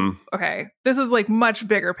knew, okay, this is like much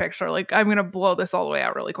bigger picture. Like, I'm going to blow this all the way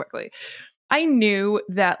out really quickly. I knew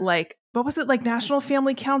that, like, what was it, like National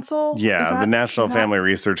Family Council? Yeah, the National Family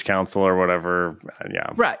Research Council or whatever.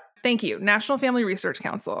 Yeah. Right. Thank you. National Family Research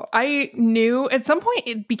Council. I knew at some point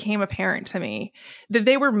it became apparent to me that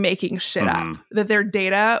they were making shit up, that their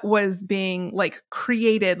data was being like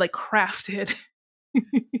created, like crafted.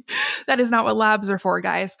 That is not what labs are for,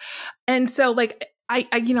 guys. And so like, I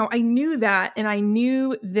knew that, and I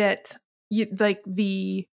knew that like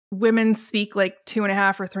the women speak like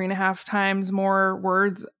 2.5 or 3.5 times more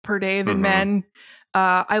words per day than men.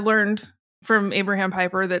 I learned from Abraham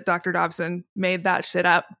Piper that Dr. Dobson made that shit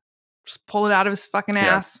up. Just pull it out of his fucking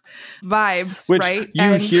ass. Vibes, which, right?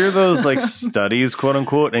 You hear those like studies, quote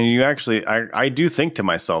unquote, and you actually, I do think to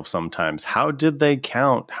myself sometimes, how did they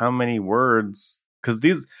count how many words?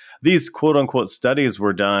 Because these quote unquote studies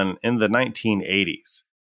were done in the 1980s.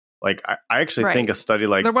 Like, I actually think a study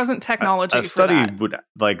like there wasn't technology. A study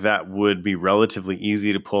would be relatively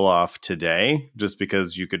easy to pull off today, just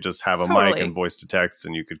because you could just have a mic and voice to text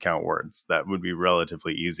and you could count words. That would be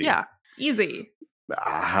relatively easy. Yeah, easy.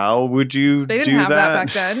 How would you they didn't do have that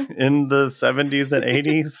back then in the 70s and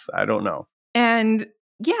 80s? I don't know. And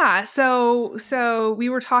yeah, so we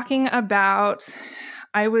were talking about,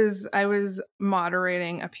 I was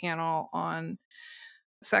moderating a panel on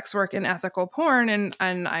sex work and ethical porn, and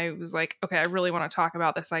I was like, okay, I really want to talk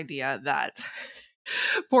about this idea that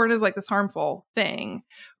porn is like this harmful thing,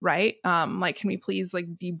 right? Like, can we please like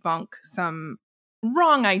debunk some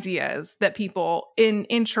wrong ideas that people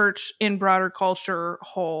in church, in broader culture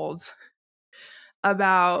hold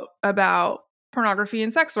about pornography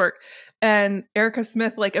and sex work? And Erica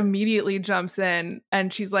Smith like immediately jumps in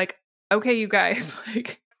and she's like, okay, you guys,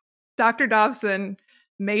 like, Dr. Dobson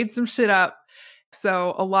made some shit up.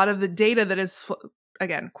 So a lot of the data that is,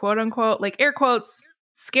 again, quote unquote, like air quotes,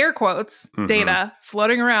 scare quotes, data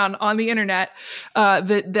floating around on the internet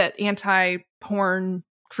that anti-porn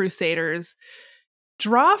crusaders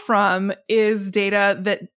draw from is data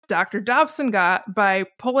that Dr. Dobson got by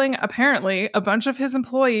pulling apparently a bunch of his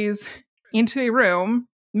employees into a room,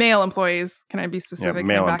 male employees. Can I be specific? Yeah,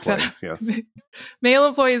 male employees, yes. Male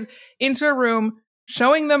employees into a room,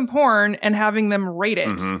 showing them porn and having them rate it.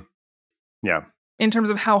 Mm-hmm. Yeah. In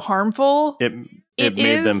terms of how harmful it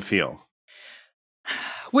made them feel.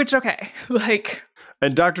 Which, okay, like...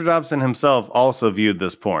 And Dr. Dobson himself also viewed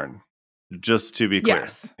this porn, just to be clear.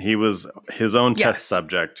 Yes. He was his own test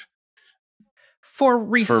subject. For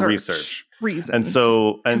research reasons. And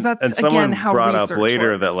so, and someone again, brought up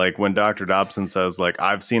later works. that, like, when Dr. Dobson says, like,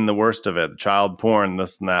 I've seen the worst of it, child porn,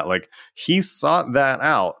 this and that, like, he sought that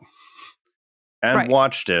out and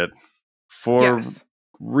watched it for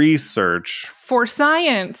research. For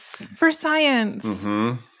science.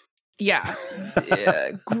 Mm-hmm. Yeah.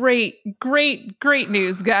 Great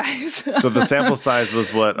news, guys. So the sample size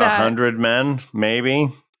was what, 100 men, maybe?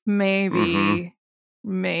 Maybe.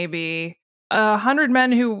 100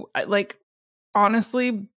 men who, like,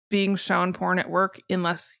 honestly, being shown porn at work,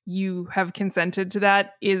 unless you have consented to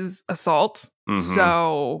that, is assault.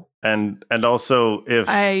 So... And also, if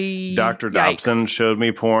Dr. Dobson showed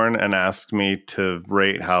me porn and asked me to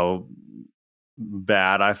rate how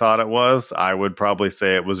bad I thought it was, I would probably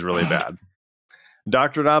say it was really bad.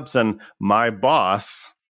 Dr. Dobson, my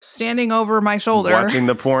boss, standing over my shoulder, watching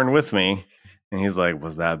the porn with me, and he's like,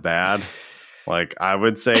 was that bad? Like, I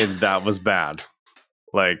would say that was bad.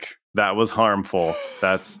 Like, that was harmful.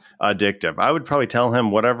 That's addictive. I would probably tell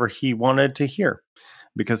him whatever he wanted to hear,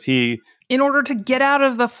 because in order to get out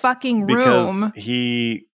of the fucking room. Because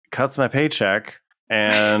he cuts my paycheck,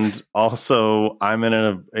 and also I'm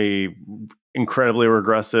in a incredibly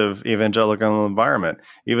regressive evangelical environment.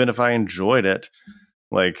 Even if I enjoyed it,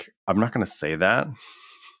 like, I'm not going to say that.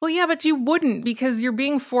 Well, yeah, but you wouldn't, because you're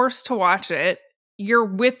being forced to watch it. You're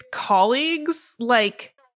with colleagues.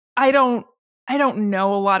 Like, I don't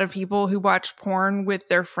know a lot of people who watch porn with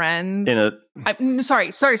their friends.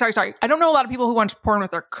 Sorry. I don't know a lot of people who watch porn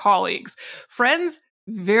with their colleagues. Friends,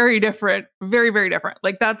 very different. Very, very different.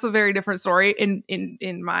 Like, that's a very different story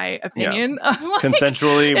in my opinion. Yeah. Like,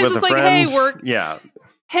 consensually with a friend. Hey, work. Yeah.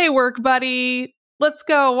 Hey, work buddy. Let's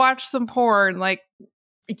go watch some porn. Like,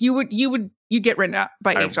 you'd get written up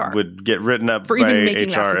by HR. I would get written up for by even making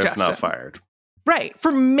HR if not fired. Right.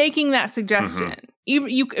 For making that suggestion.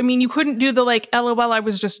 You couldn't do the, like, LOL, I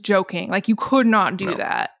was just joking. Like, you could not do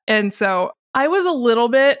that. And so I was a little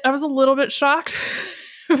bit shocked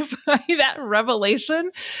by that revelation,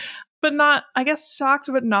 but not, I guess, shocked,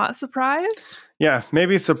 but not surprised. Yeah.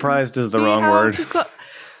 Maybe surprised is the wrong word.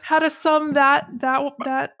 How to sum that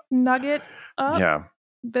nugget up. Yeah.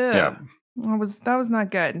 Yeah. That was not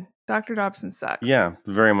good. Dr. Dobson sucks. Yeah,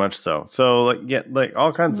 very much so. So, like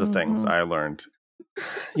all kinds of things I learned.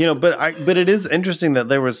 But it is interesting that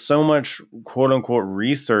there was so much quote unquote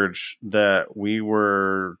research that we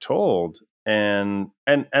were told, and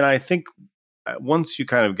I think once you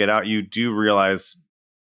kind of get out, you do realize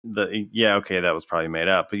that that was probably made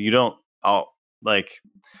up, but you don't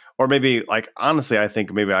or maybe, like, honestly, I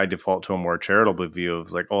think maybe I default to a more charitable view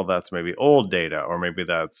of, like, oh, that's maybe old data, or maybe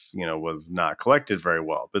that's, was not collected very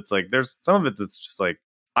well. But it's like, there's some of it that's just like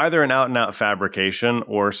either an out and out fabrication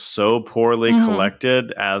or so poorly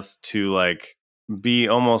collected as to, like, be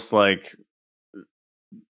almost like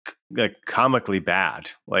comically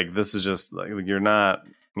bad. Like, this is just like, you're not,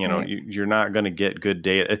 you're not going to get good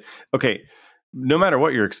data. Okay. No matter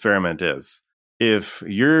what your experiment is, if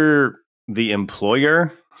you're the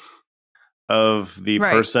employer of the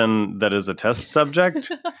Right. person that is a test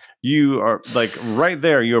subject, you are like right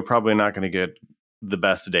there, you're probably not going to get the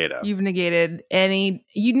best data. You've negated any,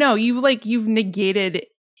 you've negated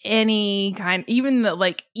any kind, even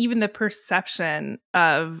the perception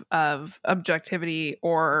of objectivity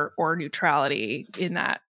or neutrality in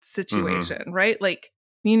that situation, right? Like,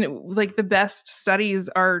 I mean, like the best studies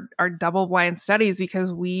are double-blind studies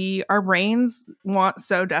because our brains want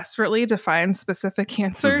so desperately to find specific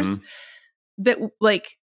answers that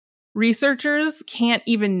like researchers can't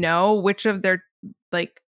even know which of the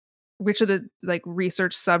like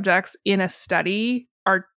research subjects in a study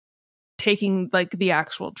are taking like the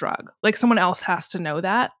actual drug. Like someone else has to know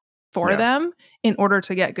that for them in order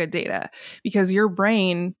to get good data, because your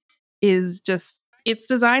brain is just, it's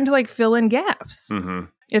designed to like fill in gaps.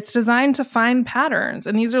 It's designed to find patterns.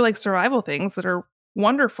 And these are like survival things that are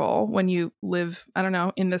wonderful when you live, I don't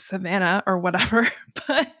know, in the savannah or whatever,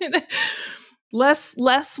 but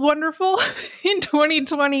less wonderful in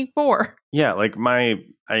 2024. Yeah. Like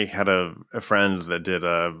I had a friend that did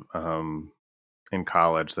in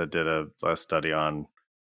college that did a study on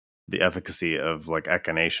the efficacy of like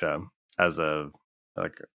echinacea as a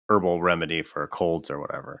like herbal remedy for colds or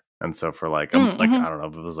whatever. And so for like, like, I don't know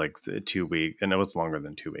if it was like 2 weeks, and it was longer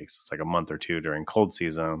than 2 weeks. It's like a month or two during cold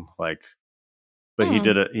season. Like, but he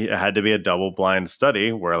had to be a double blind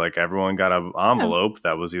study where like everyone got an envelope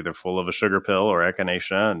that was either full of a sugar pill or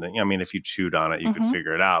echinacea. And I mean, if you chewed on it, you could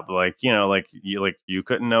figure it out. But like, you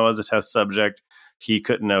couldn't know as a test subject. He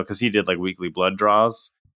couldn't know because he did like weekly blood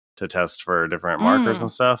draws to test for different markers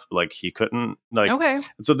and stuff. Like he couldn't like,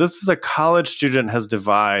 so this is a college student has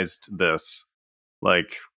devised this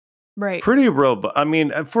like pretty robust. I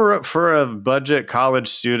mean, for a budget college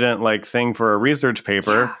student, like thing for a research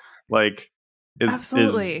paper, like is,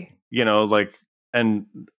 like, and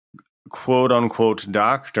quote unquote,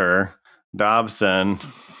 Dr. Dobson,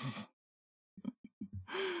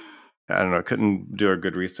 I don't know, couldn't do a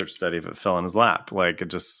good research study if it fell in his lap. Like it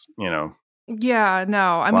just, Yeah,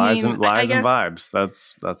 no. I lies mean, and lies and vibes.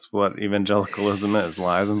 That's what evangelicalism is.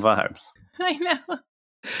 Lies and vibes.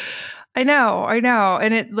 I know.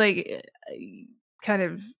 And it like kind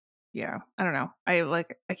of, I don't know. I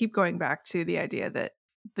keep going back to the idea that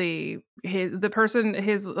the person,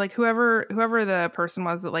 like whoever the person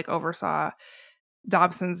was that like oversaw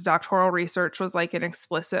Dobson's doctoral research was like an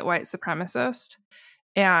explicit white supremacist.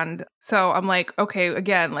 And so I'm like, okay,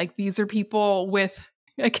 again, like these are people with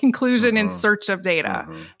a conclusion in search of data.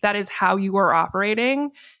 That is how you are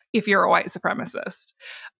operating if you're a white supremacist,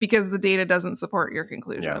 because the data doesn't support your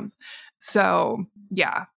conclusions. So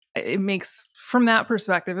it makes, from that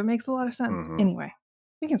perspective, it makes a lot of sense. Anyway,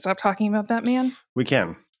 we can stop talking about that, man. We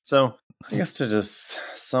can. So I guess to just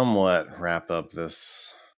somewhat wrap up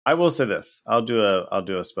this, I will say this. I'll do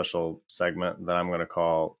a special segment that I'm going to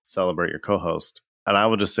call Celebrate Your Co-Host. And I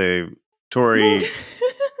will just say, Tori,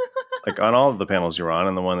 like on all of the panels you were on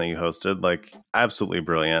and the one that you hosted, like absolutely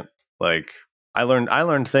brilliant. Like I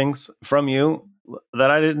learned things from you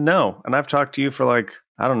that I didn't know. And I've talked to you for like,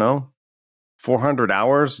 I don't know, 400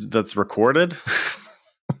 hours that's recorded,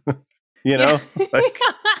 like,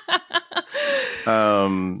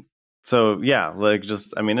 so yeah, like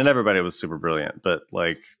just, I mean, and everybody was super brilliant, but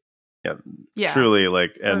like, truly,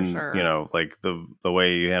 like, and like the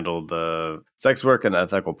way you handled the sex work and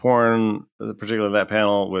ethical porn, particularly that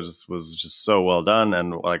panel was just so well done.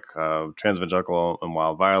 And like Transvangelical and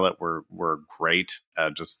Wild Violet were great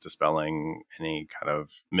at just dispelling any kind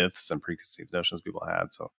of myths and preconceived notions people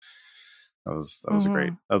had. So that was a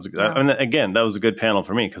great. I mean, again, that was a good panel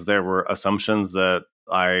for me because there were assumptions that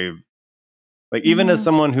I like, even as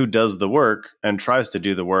someone who does the work and tries to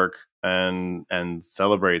do the work and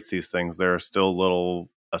celebrates these things, there are still little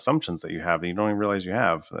assumptions that you have that you don't even realize you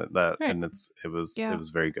have that right. And it was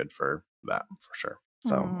very good for that, for sure.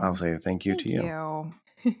 So I'll say thank you to you.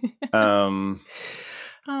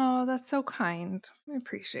 Oh, that's so kind. I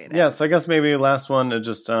appreciate it. Yeah. So I guess maybe last one,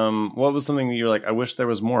 just what was something that you're like, I wish there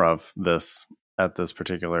was more of this at this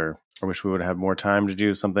particular, I wish we would have had more time to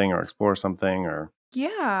do something or explore something or.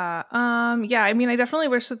 Yeah. I mean, I definitely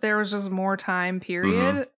wish that there was just more time,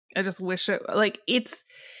 period. I just wish it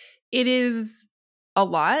is a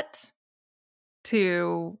lot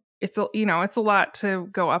to, it's a lot to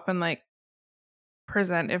go up and like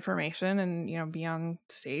present information and, be on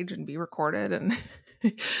stage and be recorded. And,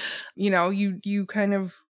 you kind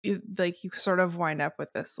of like, you sort of wind up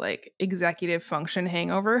with this like executive function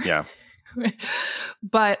hangover. Yeah.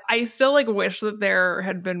 But I still like wish that there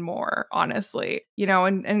had been more, honestly,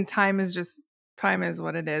 and time is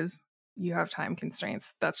what it is. You have time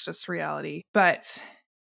constraints. That's just reality. But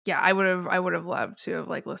yeah, I would have loved to have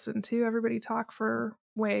like listened to everybody talk for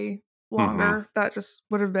way longer. That just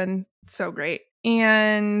would have been so great.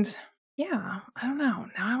 And yeah, I don't know.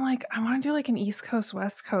 Now I'm like, I want to do like an East Coast,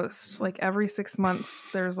 West Coast. Like every 6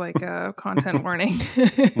 months, there's like a content warning.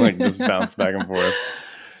 Like just bounce back and forth.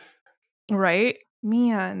 Right?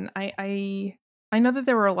 Man, I know that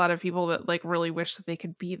there were a lot of people that like really wished that they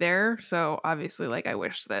could be there. So obviously, like I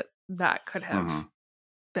wish that that could have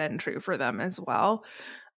been true for them as well.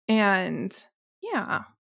 And yeah,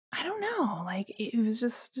 I don't know. Like it was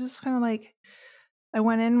just kind of like I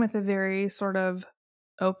went in with a very sort of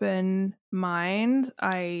open mind.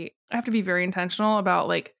 I have to be very intentional about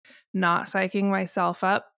like not psyching myself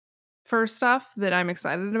up for stuff that I'm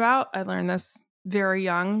excited about. I learned this very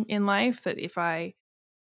young in life that if I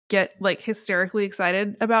get like hysterically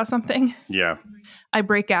excited about something, I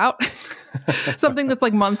break out. Something that's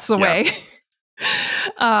like months away.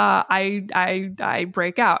 I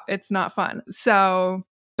break out. It's not fun. So,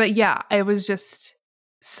 but yeah, it was just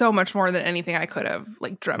so much more than anything I could have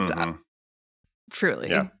like dreamt up.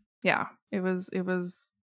 Truly. Yeah. It was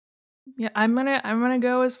yeah, I'm gonna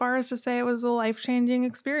go as far as to say it was a life-changing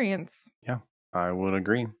experience. Yeah, I would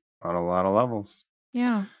agree on a lot of levels.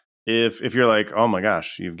 Yeah. If you're like, oh my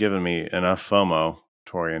gosh, you've given me enough FOMO,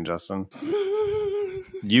 Tori and Justin,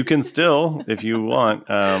 you can still, if you want,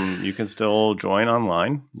 you can still join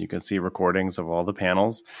online. You can see recordings of all the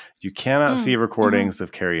panels. You cannot see recordings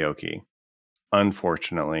of karaoke,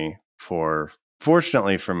 unfortunately.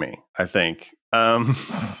 Fortunately for me, I think.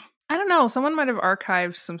 I don't know. Someone might have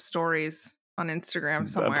archived some stories on Instagram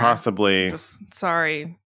somewhere. Possibly. Just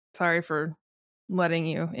sorry for letting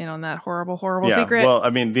you in on that horrible secret. Well, I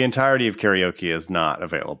mean, the entirety of karaoke is not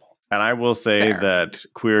available. And I will say that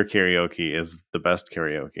queer karaoke is the best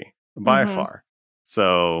karaoke by far.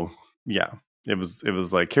 So yeah, it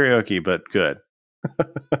was like karaoke, but good.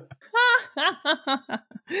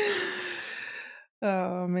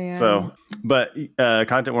 Oh man. So, but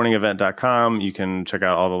contentwarningevent.com, you can check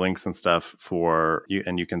out all the links and stuff for you,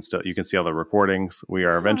 and you can see all the recordings. We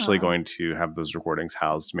are eventually going to have those recordings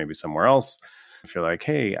housed maybe somewhere else. If you're like,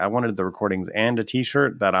 hey, I wanted the recordings and a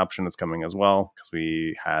t-shirt, that option is coming as well, because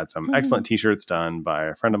we had some excellent t-shirts done by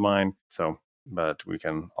a friend of mine. So, but we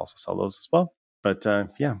can also sell those as well. But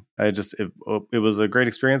yeah, it was a great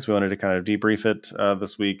experience. We wanted to kind of debrief it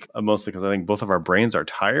this week, mostly because I think both of our brains are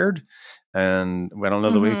tired, and I don't know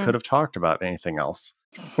that we could have talked about anything else.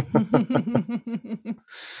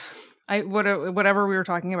 Whatever we were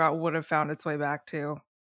talking about would have found its way back to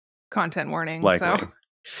content warning. Likely. So,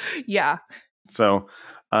 yeah. So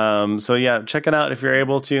yeah, check it out if you're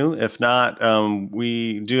able to. If not,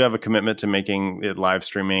 we do have a commitment to making it live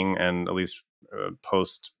streaming and at least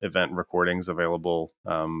post-event recordings available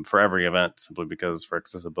for every event, simply because for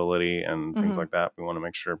accessibility and things like that, we want to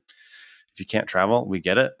make sure if you can't travel, we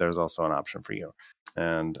get it. There's also an option for you.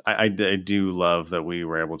 And I do love that we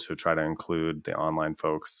were able to try to include the online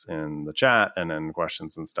folks in the chat and in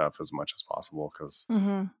questions and stuff as much as possible, because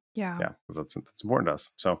because that's important to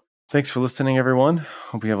us. So thanks for listening, everyone.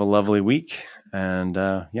 Hope you have a lovely week. And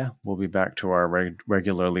we'll be back to our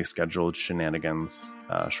regularly scheduled shenanigans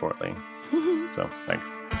shortly. So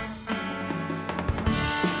thanks.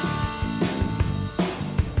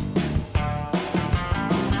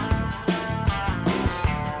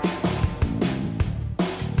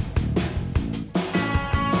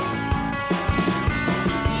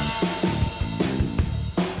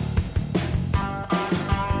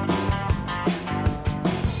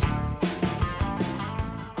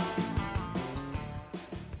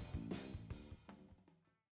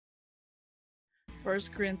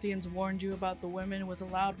 First Corinthians warned you about the women with a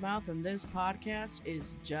loud mouth, and this podcast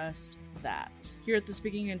is just that. Here at the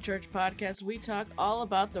Speaking in Church podcast, we talk all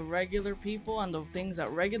about the regular people and the things that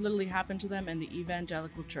regularly happen to them in the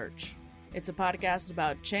evangelical church. It's a podcast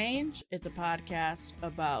about change, it's a podcast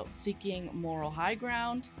about seeking moral high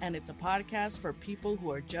ground, and it's a podcast for people who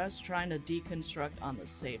are just trying to deconstruct on the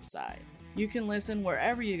safe side. You can listen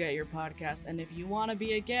wherever you get your podcast, and if you want to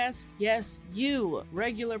be a guest, yes, you,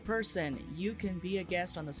 regular person, you can be a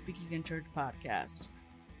guest on the Speaking in Church podcast.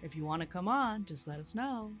 If you want to come on, just let us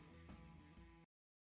know.